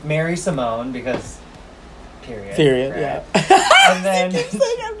then marry Simone because period. Period. right? Yeah. And then Keep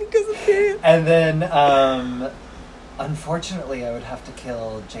saying that because of period. and then unfortunately I would have to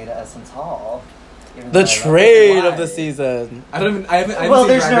kill Jada Essence Hall. even The though I love her. trade of Why? the season. I haven't Well, seen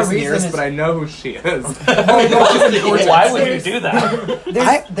there's Drag no Race in reason years, it's- but I know who she is. Why would you do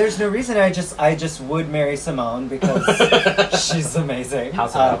that? There's no reason. I just would marry Simone because she's amazing.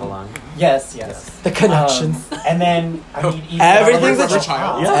 House of Avalon. Yes. The connections. And then I mean, easy Everything's rubber a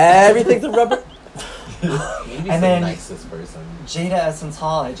child. child. Everything's a rubber. Maybe And the then- nicest person. Jada Essence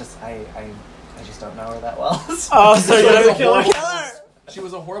Hall. I just don't know her that well. Oh, so you're She gonna was a kill her. horrible- She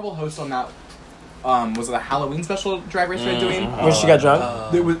was a horrible host on that. Was it a Halloween special Drag Race we were doing? When she got drunk.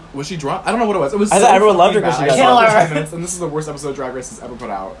 Was she drunk? I don't know what it was. It was. I so thought everyone loved her fucking 'cause she bad. got I saw it for drunk. 10 minutes, and this is the worst episode Drag Race has ever put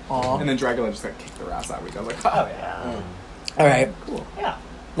out. Aw. And then Dragula just got kicked their ass that week. I was like, Oh yeah. All right. Yeah.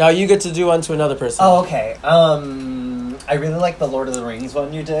 Now you get to do one to another person. Oh, okay. I really like the Lord of the Rings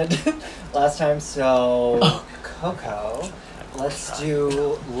one you did last time. So Coco, let's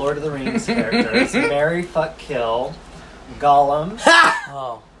do Lord of the Rings characters: Marry, fuck, kill, Gollum.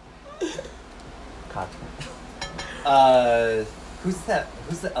 Oh. God. Who's that?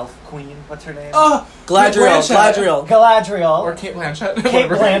 Who's the elf queen? What's her name? Gladriel. Kate Gladriel. Blanchett. Galadriel. or Kate Blanchett. Kate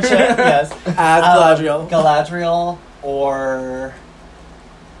Whatever. Blanchett. Yes. As Gladriel. Galadriel, or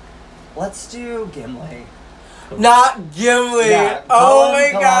let's do Gimli. Not Gimli. Yeah, Oh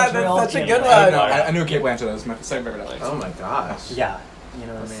Gollum, my god, Galadriel, that's such a Gimli. good I, one. know, I knew Kate Blanchett. That was my second favorite actress. Oh my gosh. Yeah. You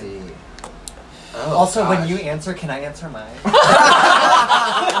know what Let's I mean? see. Oh, Also, when gosh. you answer, can I answer mine?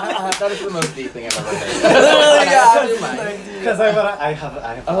 That is the most deep thing I've ever heard. Literally, Can I yeah. do mine? Because I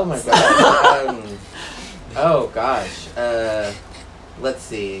have. Oh my god. Oh gosh. Let's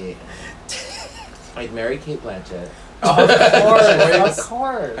see. I'd marry Kate Blanchett. Of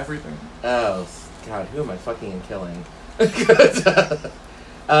course. Everything. Oh god, who am I fucking and killing?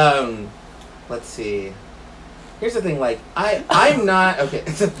 Let's see. Here's the thing, like I'm not okay.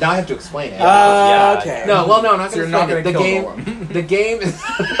 So now I have to explain it. Yeah. Okay. No, well, no, I'm not So gonna you're not explain it. gonna kill Gollum. The game is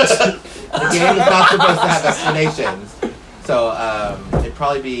the game is not supposed to have explanations. So it'd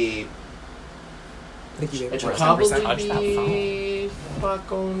probably be it'd We're probably 10% touch that be fuck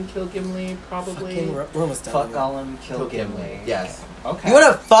Gollum, kill Gimli, probably. We're almost done. Fuck Gollum, kill Gimli. Yes. Okay. You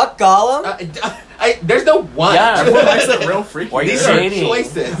wanna fuck Gollum? There's no one. Yeah. Everyone likes that real freaky. Why are you These are shady?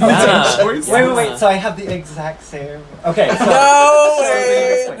 choices. Yeah. Choice. Wait. So I have the exact same. Okay. So, No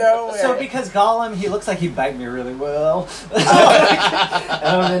way. No way. So because Gollum, he looks like he'd bite me really well. And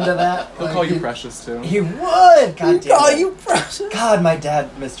I'm into that. He'll call you precious too. He would. God damn call it. you precious. God, my dad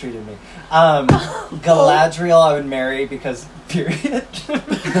mistreated me. Galadriel I would marry because period.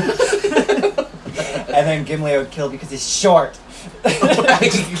 And then Gimli I would kill because he's short. I'm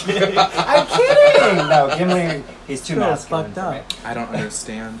kidding. No, Gimli, he's too You're masculine fucked for me. up. I don't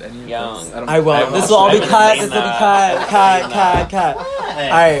understand any of Young. this. I won't. I This will all be won't cut. explain This will be that. cut. All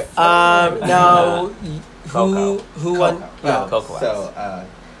right. Now, Coco. who won? Coco. Coco. So,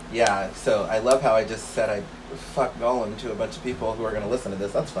 yeah. So I love how I just said I'd fuck Gollum to a bunch of people who are going to listen to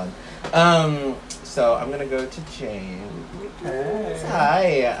this. That's fun. So I'm gonna go to James.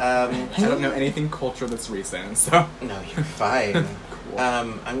 Hi. I don't know anything culture that's recent, so. No, you're fine. Cool.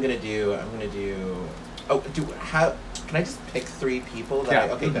 I'm gonna do. Oh, how? Can I just pick 3 people? That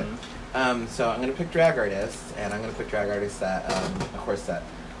Yeah. Okay, good. So I'm gonna pick drag artists, and I'm gonna pick drag artists that, of course, that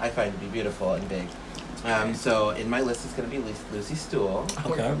I find to be beautiful and big. So in my list is gonna be Lucy Stool,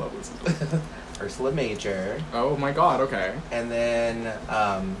 Okay. I love this. Ursula Major, Oh my god, okay. and then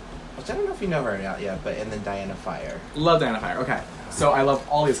which I don't know if you know her yet, and then Diana Fire. Love Diana Fire. Okay. So I love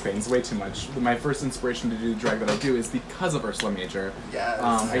all these queens way too much. My first inspiration to do the drag that I do is because of Ursula Major. Yes.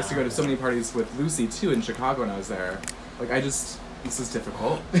 I used to go to so many parties with Lucy too in Chicago when I was there. Like this is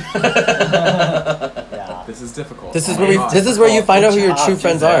difficult. Yeah. This is difficult. This is Oh where my we. God. This is where you find out who your true Job,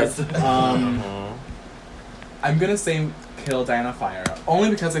 friends are. Jesus. I'm gonna say kill Diana Fire only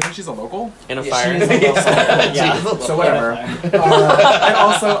because I think she's a local. In a Yeah, fire. she is a local. Yeah. So whatever. And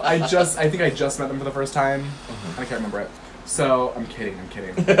also, I think I just met them for the first time. I can't remember it. So I'm kidding.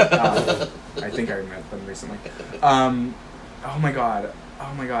 I think I met them recently. Oh my god.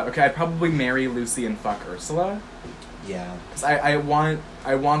 Okay, I'd probably marry Lucy and fuck Ursula. Yeah. Cause I want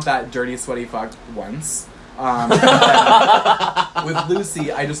that dirty, sweaty fuck once. With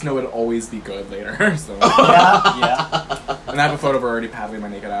Lucy, I just know it'd always be good later. So. Yeah. And I have a photo of her already paddling my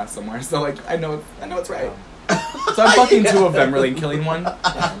naked ass somewhere. So like I know it's right. So I'm fucking 2 of them really and killing one.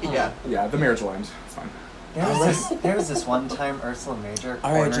 Yeah. Yeah, the marriage will end. It's fine. There was this one time Ursula Major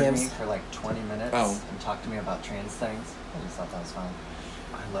All right, cornered James. me for like 20 minutes Oh. and talked to me about trans things. I just thought that was fun.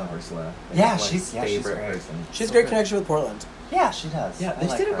 I love Ursula. Yeah, My she's favorite great. person. She's So great good. connection with Portland. Yeah, she does. Yeah, I they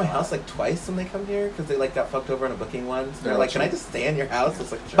like stayed her at my a lot. house like twice when they come here because they like got fucked over on a booking once. They're Oh, like, "Can I shit. just stay in your house?"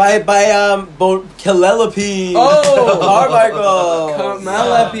 It's like, sure. By Calliope. Oh! Carmichael.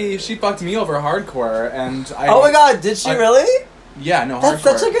 Penelope, she fucked me over hardcore, and I. Oh my God! Did she really? Yeah, no, That's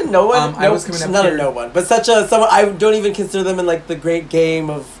hardcore. such like a no one. I was coming up not here. a no one, but such a someone. I don't even consider them in like the great game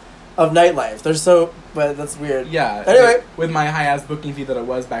of nightlife. They're so, but that's weird. Yeah. Anyway. with my high ass booking fee that it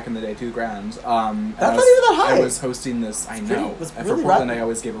was back in the day, $2,000. And That's I not was, even that high. I was hosting this. I pretty- know. that's And really for Portland, rapid. I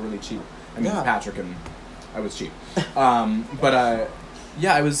always gave a really cheap. I mean, Yeah. Patrick and I was cheap.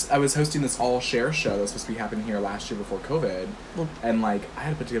 Yeah, I was hosting this all share show that was supposed to be happening here last year before COVID, Well- and like I had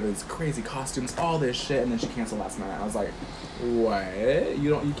to put together these crazy costumes, all this shit, and then she canceled last minute. I was like, "What?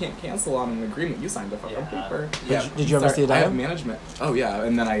 You can't cancel on an agreement you signed a fucking paper." Yeah. Did you ever Sorry, see it? I have Adam? management. Oh yeah,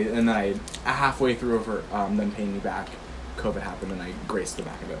 and then I halfway through of her them paying me back, COVID happened, and I graced the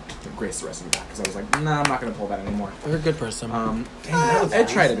back of it, graced the rest of it back because I was like, "Nah, I'm not gonna pull that anymore." You're a good person. Dang, that was I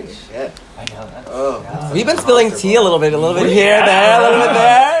try to nice be. as Shit. I know that. Oh, Yeah. We've been spilling tea a little bit here, there, a little bit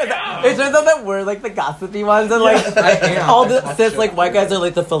there. It turns out that we're like the gossipy ones, and like I am. all I the talk cis shit like about white it. guys are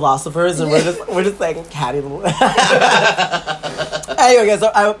like the philosophers, and we're just like catty little. Anyway, guys,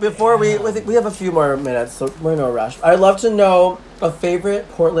 so before we have a few more minutes, so we're in no rush. I'd love to know a favorite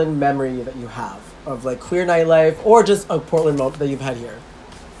Portland memory that you have of like queer nightlife, or just a Portland moment that you've had here.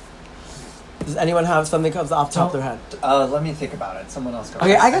 Does anyone have something comes off the top of their head? Let me think about it. Someone else go.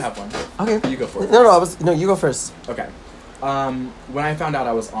 Okay, I I guess. have one. Okay. You go for it. No, you go first. Okay. When I found out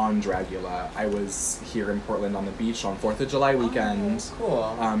I was on Dragula, I was here in Portland on the beach on 4th of July weekend.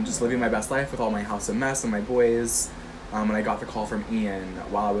 Cool. Just living my best life with all my house a mess and my boys. And I got the call from Ian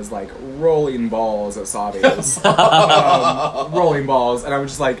while I was like rolling balls at Sabi's. Rolling balls. And I was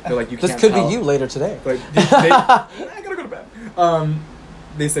just like, they're like, you This can't could tell. be you later today. Like, I gotta go to bed.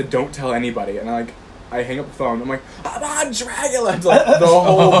 They said, don't tell anybody. And I hang up the phone. I'm like, I'm on Dragula. It's like the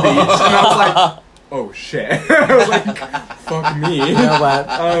whole beach. And I was like, oh shit. I was like, fuck me. You know what?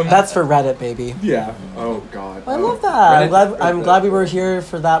 Um, That's for Reddit, baby. Yeah. Oh god. I love that. Reddit- I'm glad we were here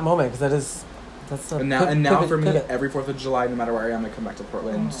for that moment because that's a And now for me, pivot. every 4th of July, no matter where I am, I come back to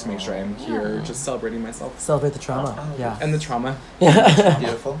Portland to make sure I'm here, just celebrating myself Celebrate the trauma. Yeah. and the trauma.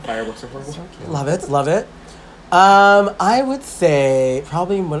 Beautiful. Fireworks are horrible. Love it. Love it. I would say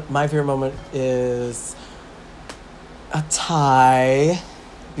probably my favorite moment is a tie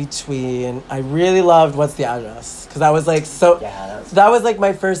between. I really loved What's the Address because that was like so. Yeah, That was like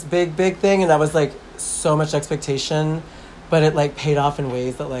my first big thing, and that was like so much expectation, but it like paid off in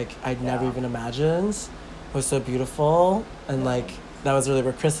ways that like I'd never even imagined. It was so beautiful, and like that was really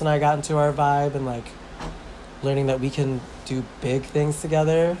where Chris and I got into our vibe, and like learning that we can do big things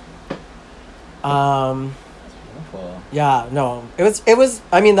together. Beautiful. Yeah, no, it was.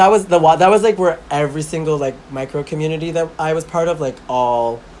 I mean, that was like where every single like micro community that I was part of like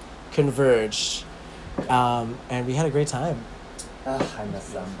all converged, and we had a great time. Ugh, I miss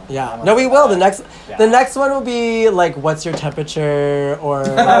them. I Yeah, wanna no, we go will. back. The next one will be like, what's your temperature, or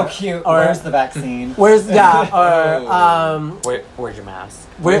Oh, cute. Or- Where's the vaccine? where's or Where's your mask?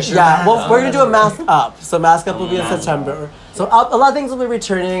 where's your yeah. Well, mask? we're gonna do a mask up. So mask up will be in September. So a lot of things will be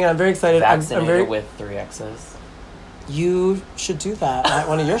returning, and I'm very excited. I'm Vaccinated very. with 3 X's. You should do that at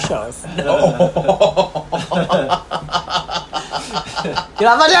one of your shows. Get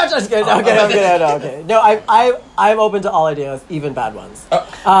off my couch! Just kidding. Okay. No, okay. No, I'm open to all ideas, even bad ones. Paid.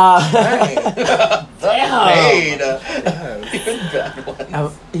 Even bad ones.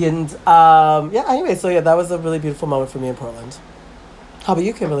 Yeah. Anyway, so yeah, that was a really beautiful moment for me in Portland. How about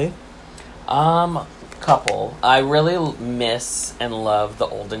you, Kimberly? Couple. I really miss and love the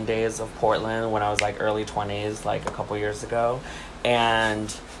olden days of Portland when I was like early 20s, like a couple years ago.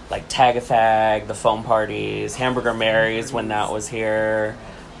 And like Tagafag, the foam parties, Hamburger Mary's when that was here.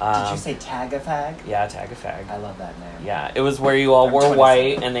 Did you say Tagafag? Yeah, Tagafag. I love that name. Yeah, it was where you all I'm wore 27.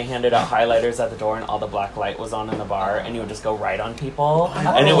 white and they handed out highlighters at the door and all the black light was on in the bar and you would just go right on people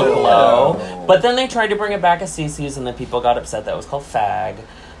and it would glow. But then they tried to bring it back at CC's and then people got upset that it was called fag.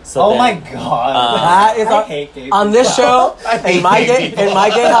 So Oh then, my god. That is I hate gay on this people. show in my gay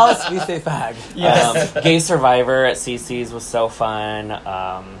house we say fag. Yes. Gay Survivor at CC's was so fun.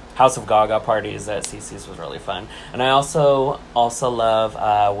 House of Gaga parties at CC's was really fun. And I also love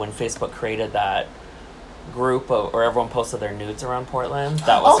when Facebook created that group where everyone posted their nudes around Portland.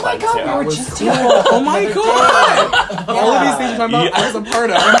 That was Oh my fun god, too. we were was just cool. doing that. Oh my god! All of these things I'm talking about, I was a part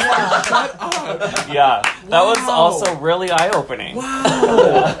of. I'm like, shut up. Yeah, that was Wow. also really eye-opening.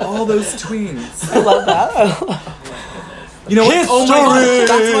 Wow. All those tweens. I love that. You know what? Oh my god, History.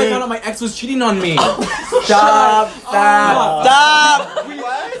 that's why I found out my ex was cheating on me. Stop. Stop. Stop.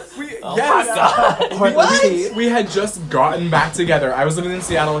 What? Oh Yes. my god. Portland tea. We had just gotten back together. I was living in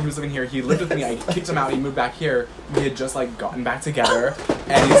Seattle. He was living here. He lived with me. I kicked him out. He moved back here. We had just like gotten back together,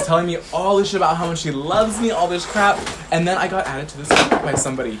 and he's telling me all this shit about how much he loves me, all this crap. And then I got added to this group by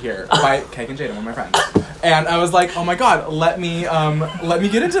somebody here, by Keg and Jaden, one of my friends. And I was like, oh my god, let me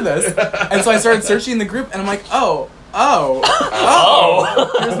get into this. And so I started searching the group, and I'm like, oh,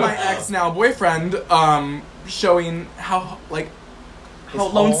 here's my ex now boyfriend, showing how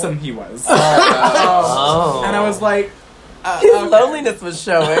lonesome he was. Oh. And I was like, His okay. loneliness was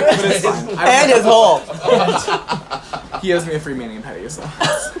showing. But it's fine. And his hole. He owes me a free mani and petty, so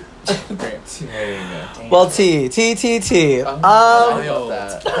great. There you go. Well, T. I love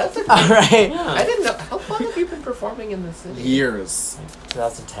that. That's a All right. Yeah. I didn't know. How long have you been performing in the city? Years.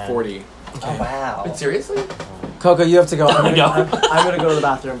 2010. 40. Oh wow. But seriously? Coco, you have to go. I'm No. gonna go to the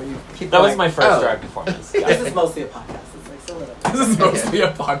bathroom, but you keep That going. was my first Oh. drag performance. This Yeah. is mostly a podcast. It's like so little. This is mostly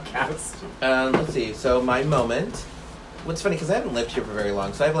a podcast. Let's see. So my moment. What's funny because I haven't lived here for very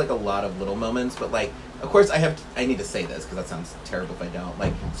long, so I have like a lot of little moments. But like, of course, I need to say this because that sounds terrible if I don't.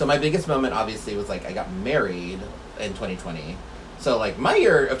 Like, so my biggest moment obviously was like I got married in 2020. So like my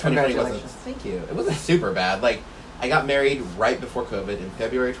year of 2020 wasn't. Congratulations. Thank you. It wasn't super bad. Like I got married right before COVID in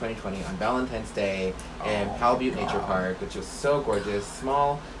February 2020 on Valentine's Day in Powell Butte Nature Park, which was so gorgeous,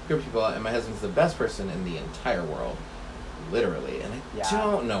 small group of people, and my husband's the best person in the entire world. Literally, and I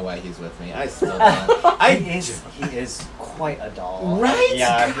don't know why he's with me. I still don't. He is quite a doll. Right?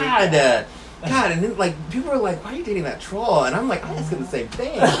 Yeah. God, and then, like people are like, "Why are you dating that troll?" And I'm like, "I'm asking the same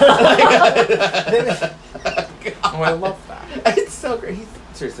thing." Oh, I love that. It's so great. He's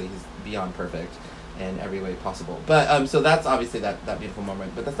beyond perfect in every way possible. But so that's obviously that beautiful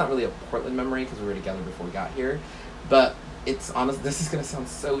moment. But that's not really a Portland memory because we were together before we got here. But it's honest. This is gonna sound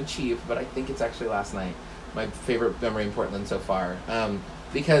so cheap, but I think it's actually last night. My favorite memory in Portland so far.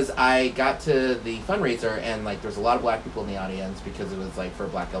 Because I got to the fundraiser and like there's a lot of black people in the audience because it was like for a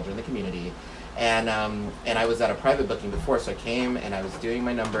black elder in the community, and I was at a private booking before, so I came and I was doing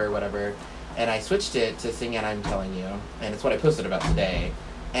my number or whatever, and I switched it to Sing and I'm Telling You, and it's what I posted about today,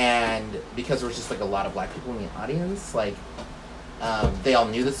 and because there was just like a lot of black people in the audience, like they all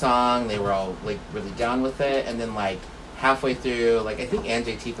knew the song, they were all like really down with it, and then like halfway through, like I think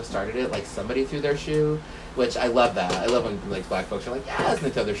Anjay Tifa started it, like somebody threw their shoe. Which I love that. I love when like black folks are like, yes, and they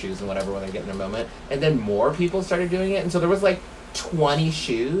throw their shoes and whatever when they get in their moment. And then more people started doing it, and so there was like 20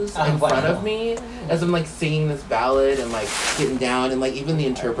 shoes in front of me as I'm like singing this ballad and like getting down, and like even the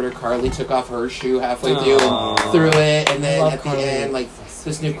interpreter Carly took off her shoe halfway through and threw it, and then at the end like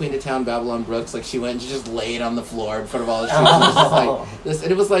this new queen of town, Babylon Brooks, like she went and she just laid on the floor in front of all the shoes. And it was just like this,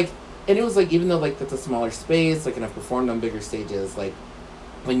 and it was like even though like that's a smaller space, like and I've performed on bigger stages, like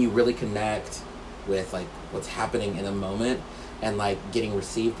when you really connect with like what's happening in a moment and like getting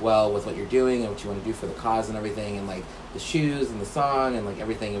received well with what you're doing and what you want to do for the cause and everything, and like the shoes and the song and like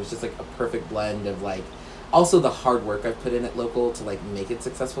everything, it was just like a perfect blend of like also the hard work I've put in at local to like make it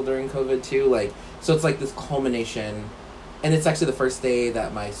successful during COVID too, like so it's like this culmination. And it's actually the first day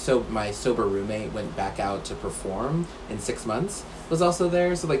that my sober roommate went back out to perform in 6 months was also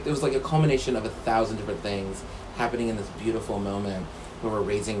there, so like it was like a culmination of 1,000 different things happening in this beautiful moment where we're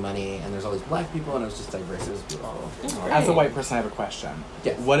raising money, and there's all these black people, and it was just diverse. It was beautiful. As a white person, I have a question.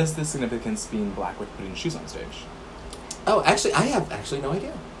 Yes. What is the significance being black with putting shoes on stage? Oh, actually, I have actually no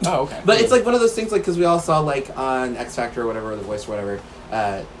idea. Oh, okay. But it's like one of those things, like, because we all saw, like, on X Factor or whatever, or The Voice or whatever,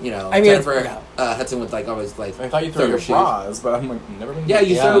 I mean, Jennifer Hudson would, like, always, like, I thought you threw your shoes. bras, but I'm like, never been. Yeah,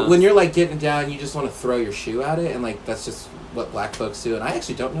 you Yeah. throw, when you're, like, getting down, you just want to throw your shoe at it, and, like, that's just what black folks do, and I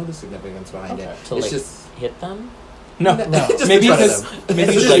actually don't know the significance behind it. To It's like just... hit them. No, No. Just maybe in front of because them.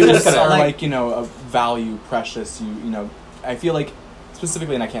 maybe It's shoes just like- are like- like, you know, a value, precious. You know, I feel like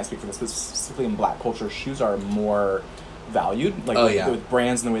specifically, and I can't speak for this, but specifically in black culture, shoes are more valued. Like with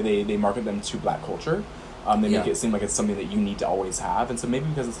brands and the way they market them to black culture, they make it seem like it's something that you need to always have. And so maybe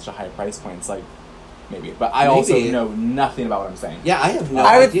because it's such a high price point, it's like maybe. But I also know nothing about what I'm saying. Yeah, I have no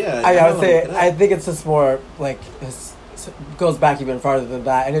I would idea. I would say I think it's just more like it goes back even farther than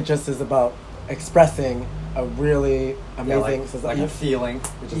that, and it just is about expressing a really amazing. like a feeling.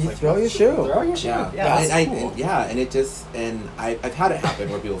 You throw your shoe. Throw your shoe. Yeah, Yeah, and that's cool. and it just I've had it happen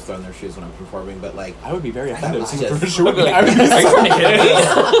where people have thrown their shoes when I'm performing, but like I would be very I offended. was if just- someone threw a shoe at me. Are you fucking kidding me?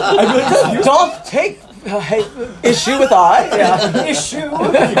 I'd be like, Don't take issue with I. Yeah. Issue.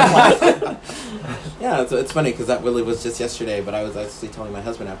 yeah. So it's funny because that really was just yesterday, but I was actually telling my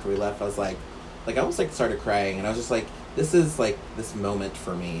husband after we left, I was like I almost like started crying, and I was just like, this is like this moment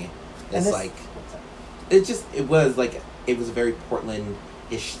for me. It's like it was like it was a very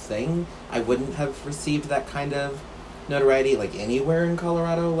Portland-ish thing. I wouldn't have received that kind of notoriety like anywhere in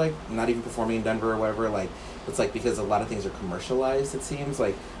Colorado, like not even performing in Denver or whatever. Like it's like because a lot of things are commercialized. It seems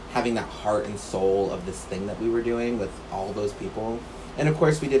like having that heart and soul of this thing that we were doing with all those people, and of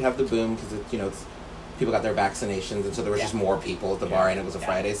course we did have the boom because it's people got their vaccinations, and so there was just more people at the bar, and it was a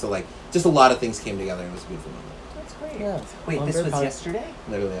Friday, so like just a lot of things came together, and it was a beautiful moment. That's great. Yeah. Wait, I'm this very was proud. yesterday?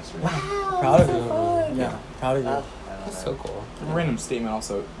 Literally yesterday. Wow. Proud of so you. fun. Yeah, proud of you. That's so cool. A random statement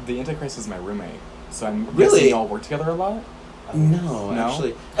also. The Antichrist is my roommate, so I'm Really? guessing y'all work together a lot? No, No?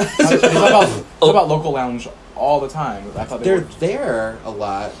 actually, It's about local lounge all the time. I thought they they're worked. there a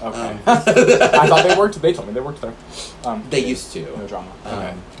lot. Okay. I thought they worked. They told me they worked there. They used to. No drama.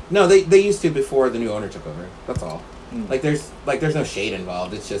 Okay. No, they used to before the new owner took over. That's all. Mm. Like there's no shade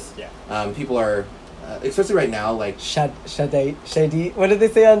involved. It's just Yeah. people are, especially right now. Like Shade. What did they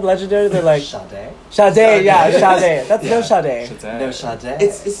say on Legendary? They're like Sade? Sade. Yeah, Sade. That's no Yeah. Sade. No Sade.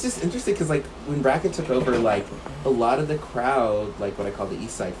 it's just interesting because like when Bracket took over, like a lot of the crowd, like what I call the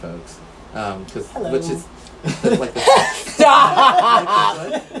East Side folks, because Hello. which is like the,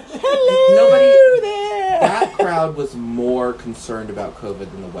 Hello nobody. there. That crowd was more concerned about COVID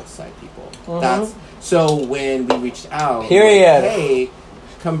than the West Side people. Mhm. That's so when we reached out, Period. like, hey,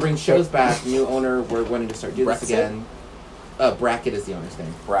 come bring shows back. New owner, we're wanting to start doing this Brexit? again. Bracket is the owner's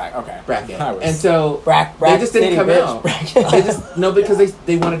name. Okay. Bracket, I was- and so Brack, they just didn't City, come bitch. out. Bracket. They just no because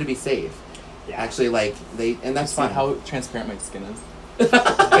they wanted to be safe. Yeah. Actually, like and that's See fine. how transparent my skin is?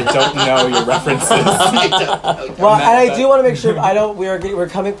 I don't know your references. Well, and I do want to make sure we're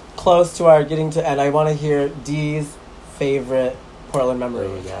coming close to our getting to, and I want to hear Dee's favorite Portland memory.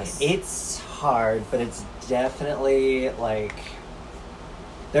 Oh, yes. It's hard, but it's definitely like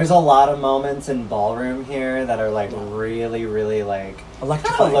there's a lot of moments in ballroom here that are like really, really like kind of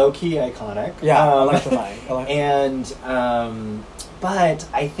Electrifying. low key iconic. Yeah, electrifying. And but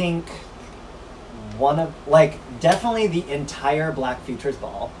I think one of like definitely the entire Black Futures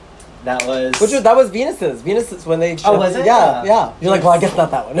Ball. That was Venus's. Venus's when they. Oh, was it? Yeah, Yeah. yeah. You're like, well, I guess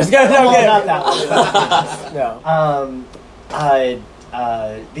not that one. Just kidding. No, Well, I'm not kidding. that one. No.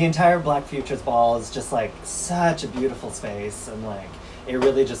 The entire Black Futures Ball is just like such a beautiful space, and like it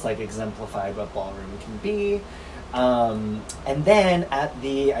really just like exemplified what ballroom can be. And then at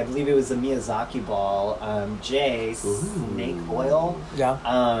I believe it was the Miyazaki Ball, Jay Snake Oil. Yeah.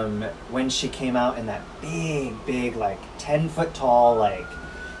 When she came out in that big like 10-foot tall like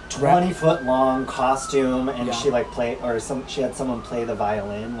 20-foot long costume, and Yeah. she like she had someone play the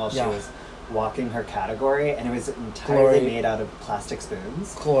violin while she Yeah. was walking her category, and it was entirely Glory. made out of plastic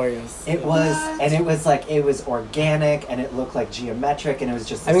spoons. Glorious. It was, and it was like it was organic, and it looked like geometric, and it was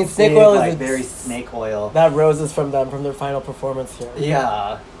just. I mean, this snake big, oil is like a- very snake oil. That roses from them from their final performance here.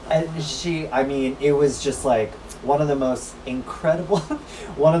 Yeah, and I mean, it was just like one of the most incredible,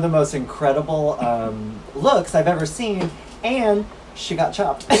 looks I've ever seen, and she got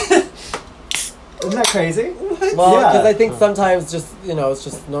chopped. Isn't that crazy? Well, Yeah. because I think sometimes just it's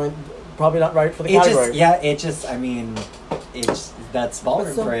just knowing probably not right for the category. I mean, that's ballroom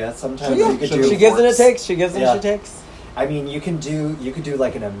But so- for you. Sometimes Yeah, you could do. she gives and it takes. She gives and Yeah. she takes. I mean, you could do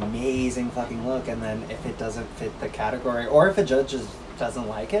like an amazing fucking look, and then if it doesn't fit the category, or if a judge just doesn't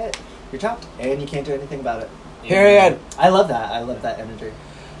like it, you're chopped, and you can't do anything about it. Period. I love that. I love that energy.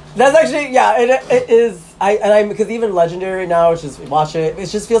 That's actually it is. Because even Legendary now, which is watch it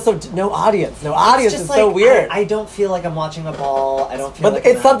just feels so no audience. No audience It's is just so like, weird. I don't feel like I'm watching a ball. I don't feel But like it's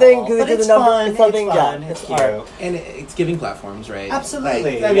I'm at a something, ball. 'cause they But did it's the number- fun. it's something, It's fun. yeah, It's it's cute. art. And it's giving platforms, right?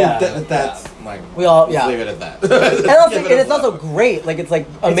 Absolutely, Like, I mean, yeah. that's like We all- let's yeah. leave it at that. And, also, and it's also great. Like it's like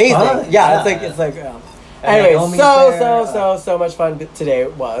amazing. fun, Yeah, yeah. it's like. And Anyway, Naomi's so there, so much fun today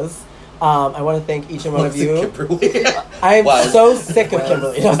was. I want to thank each and one of you. Kimberly. I'm Was. so sick of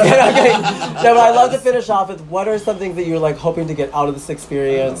Kimberly. No, I'm kidding. No, but I love to finish off with what are some things that you're like hoping to get out of this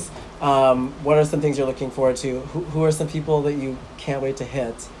experience? What are some things you're looking forward to? Who are some people that you can't wait to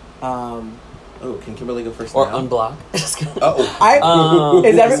hit? Oh, can Kimberly go first? Or now? unblock. Just kidding. Oh,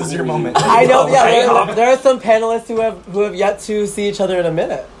 Is This is your moment. I know. Yeah, Right. there are some panelists who have yet to see each other in a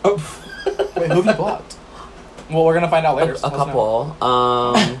minute. Wait, who have you blocked? Well, we're gonna find out later. A so let us know.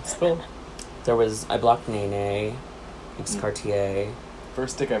 couple. Spill. I blocked Nene, X Cartier.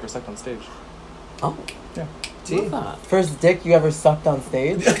 First dick I ever sucked on stage. Oh, Yeah. love that. First dick you ever sucked on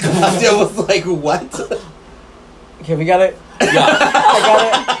stage? I was like, what? Okay, we gotta.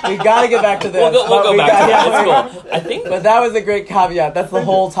 Yeah, We gotta get back to this. we'll But go we back got- to that. yeah, It's cool. I think But that was a great caveat. That's the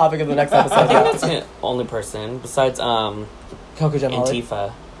whole topic of the next episode. I think Yeah. that's the only person besides Coco Jam Holly.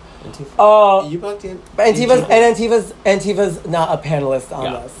 Antifa. Oh, You blocked in. but Antifa's not a panelist on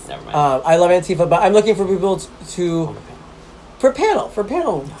Yeah, this. never mind. I love Antifa, but I'm looking for people to for panel,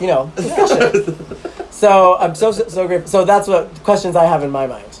 discussion. So I'm so grateful. So that's what questions I have in my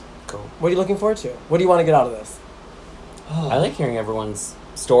mind. Cool. What are you looking forward to? What do you want to get out of this? I like hearing everyone's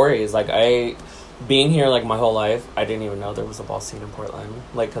stories. Like, being here, like, my whole life, I didn't even know there was a ball scene in Portland.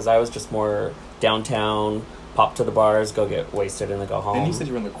 Like, because I was just more downtown, pop to the bars, go get wasted, and then go home. And you said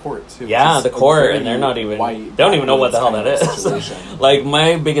you were in the court, too. Yeah, which the is a court, very and they're not even, white, they don't even know what the hell that kind of is. situation. Like,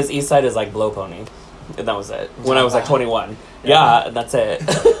 my biggest east side is, like, Blow Pony. And that was it. When I was, like, 21. Yeah, that's it.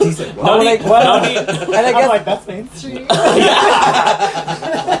 Decent. No, like, what? And I I'm guess like, that's Main Street.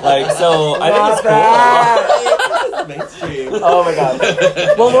 Like, so, I think it's cool. Mainstream. Oh my god.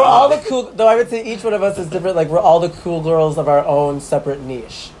 Well, we're all the cool. Though I would say each one of us is different. Like we're all the cool girls of our own separate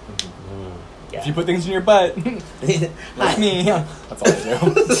niche. If you put things in your butt, like me. That's all I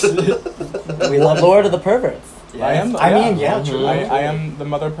do. We love Lord of the Perverts. I am. True. I am the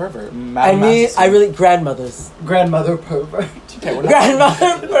mother pervert. I really grandmothers. Grandmother pervert. Okay, we're not.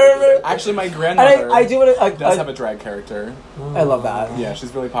 Grandmother pervert. Actually, my And grandmother I do want to. does have a drag character. I love that. Yeah,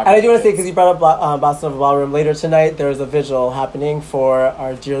 she's really And popular. I do want to say, because you brought up Boston of Ballroom, later tonight there's a vigil happening for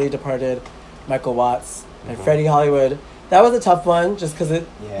our dearly departed Michael Watts and Freddie Hollywood. That was a tough one, just because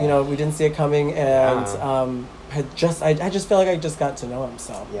we didn't see it coming, and I just feel like I just got to know him.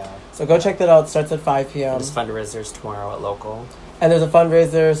 So go check that out. It starts at 5 p.m. There's fundraisers tomorrow at local. And there's a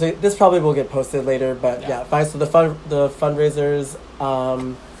fundraiser. So this probably will get posted later, but yeah, fine. So the fundraisers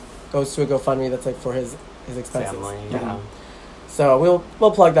goes to a GoFundMe that's like for his expenses. Family, Yeah. So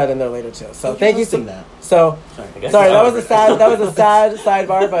we'll plug that in there later too. So thank you. That. So I guess sorry, it's that was over. a sad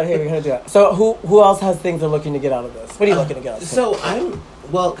sidebar, but hey, we're gonna do it. So who else has things they're looking to get out of this? What are you looking to get out of this? So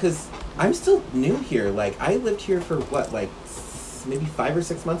because I'm still new here. Like I lived here for what, like maybe 5 or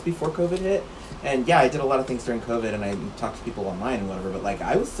 6 months before COVID hit, and yeah, I did a lot of things during COVID, and I talked to people online and whatever. But like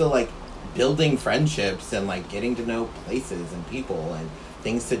I was still like building friendships and like getting to know places and people and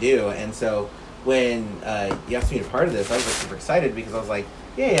things to do. And so when you asked me to be part of this, I was like super excited because I was like,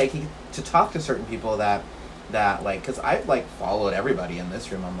 yeah, I get to talk to certain people that like, because I've like followed everybody in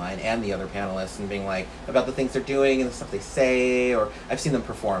this room online and the other panelists and being like about the things they're doing and the stuff they say, or I've seen them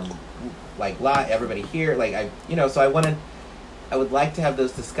perform like live, everybody here, like so I would like to have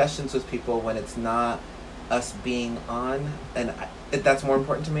those discussions with people when it's not us being on, and that's more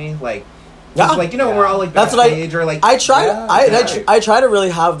important to me. Like, like we're all like that's what or like I try. Yeah, I try to really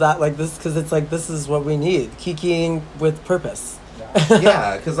have that like this, because it's like this is what we need. Kikiing with purpose.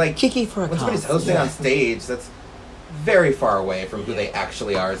 Yeah, because like Kiki for a when somebody's cause. hosting on stage, that's very far away from who they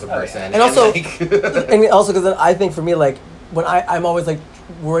actually are as a person. And also, like, and also because I think for me, like when I'm always like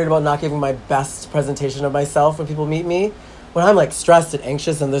worried about not giving my best presentation of myself when people meet me. When I'm like stressed and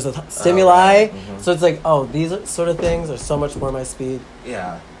anxious and there's a stimuli, so it's like, these sort of things are so much more my speed.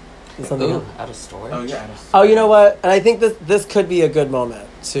 yeah. Ooh, out of storage. Oh yeah. Oh, you know what? And I think this could be a good moment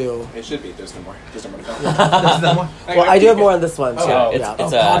to. It should be. There's no more. There's no more to go. There's no more. Well, I do have more on this one too. It's yeah.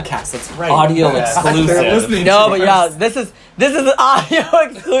 a podcast. That's right. audio Yeah. exclusive. They're listening No, to but us. yeah, this is an audio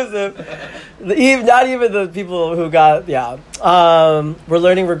exclusive. Not even the people who got we're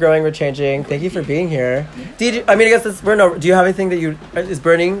learning, we're growing, we're changing. Thank you for being here. I guess we're no. Do you have anything that is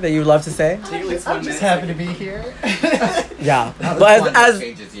burning that you'd love to say? I'm just happy to be here. Yeah, Well, but as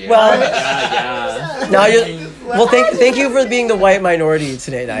changes you. Yeah. now you. Well, thank you for being the white minority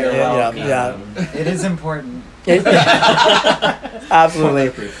today, Night. You're welcome. Yeah. It is important.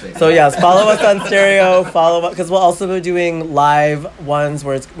 Absolutely. So yes, follow us on Stereo. Because we'll also be doing live ones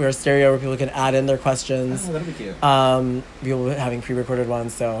where Stereo, where people can add in their questions. Oh, that'd be cute. We'll be having pre-recorded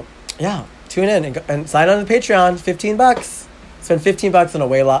ones. So yeah, tune in and sign on to the Patreon. $15. Spend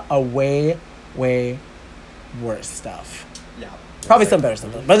 $15 on way worse stuff. Yeah. Probably some better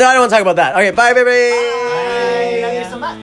stuff, but I don't want to talk about that. Okay, bye, baby.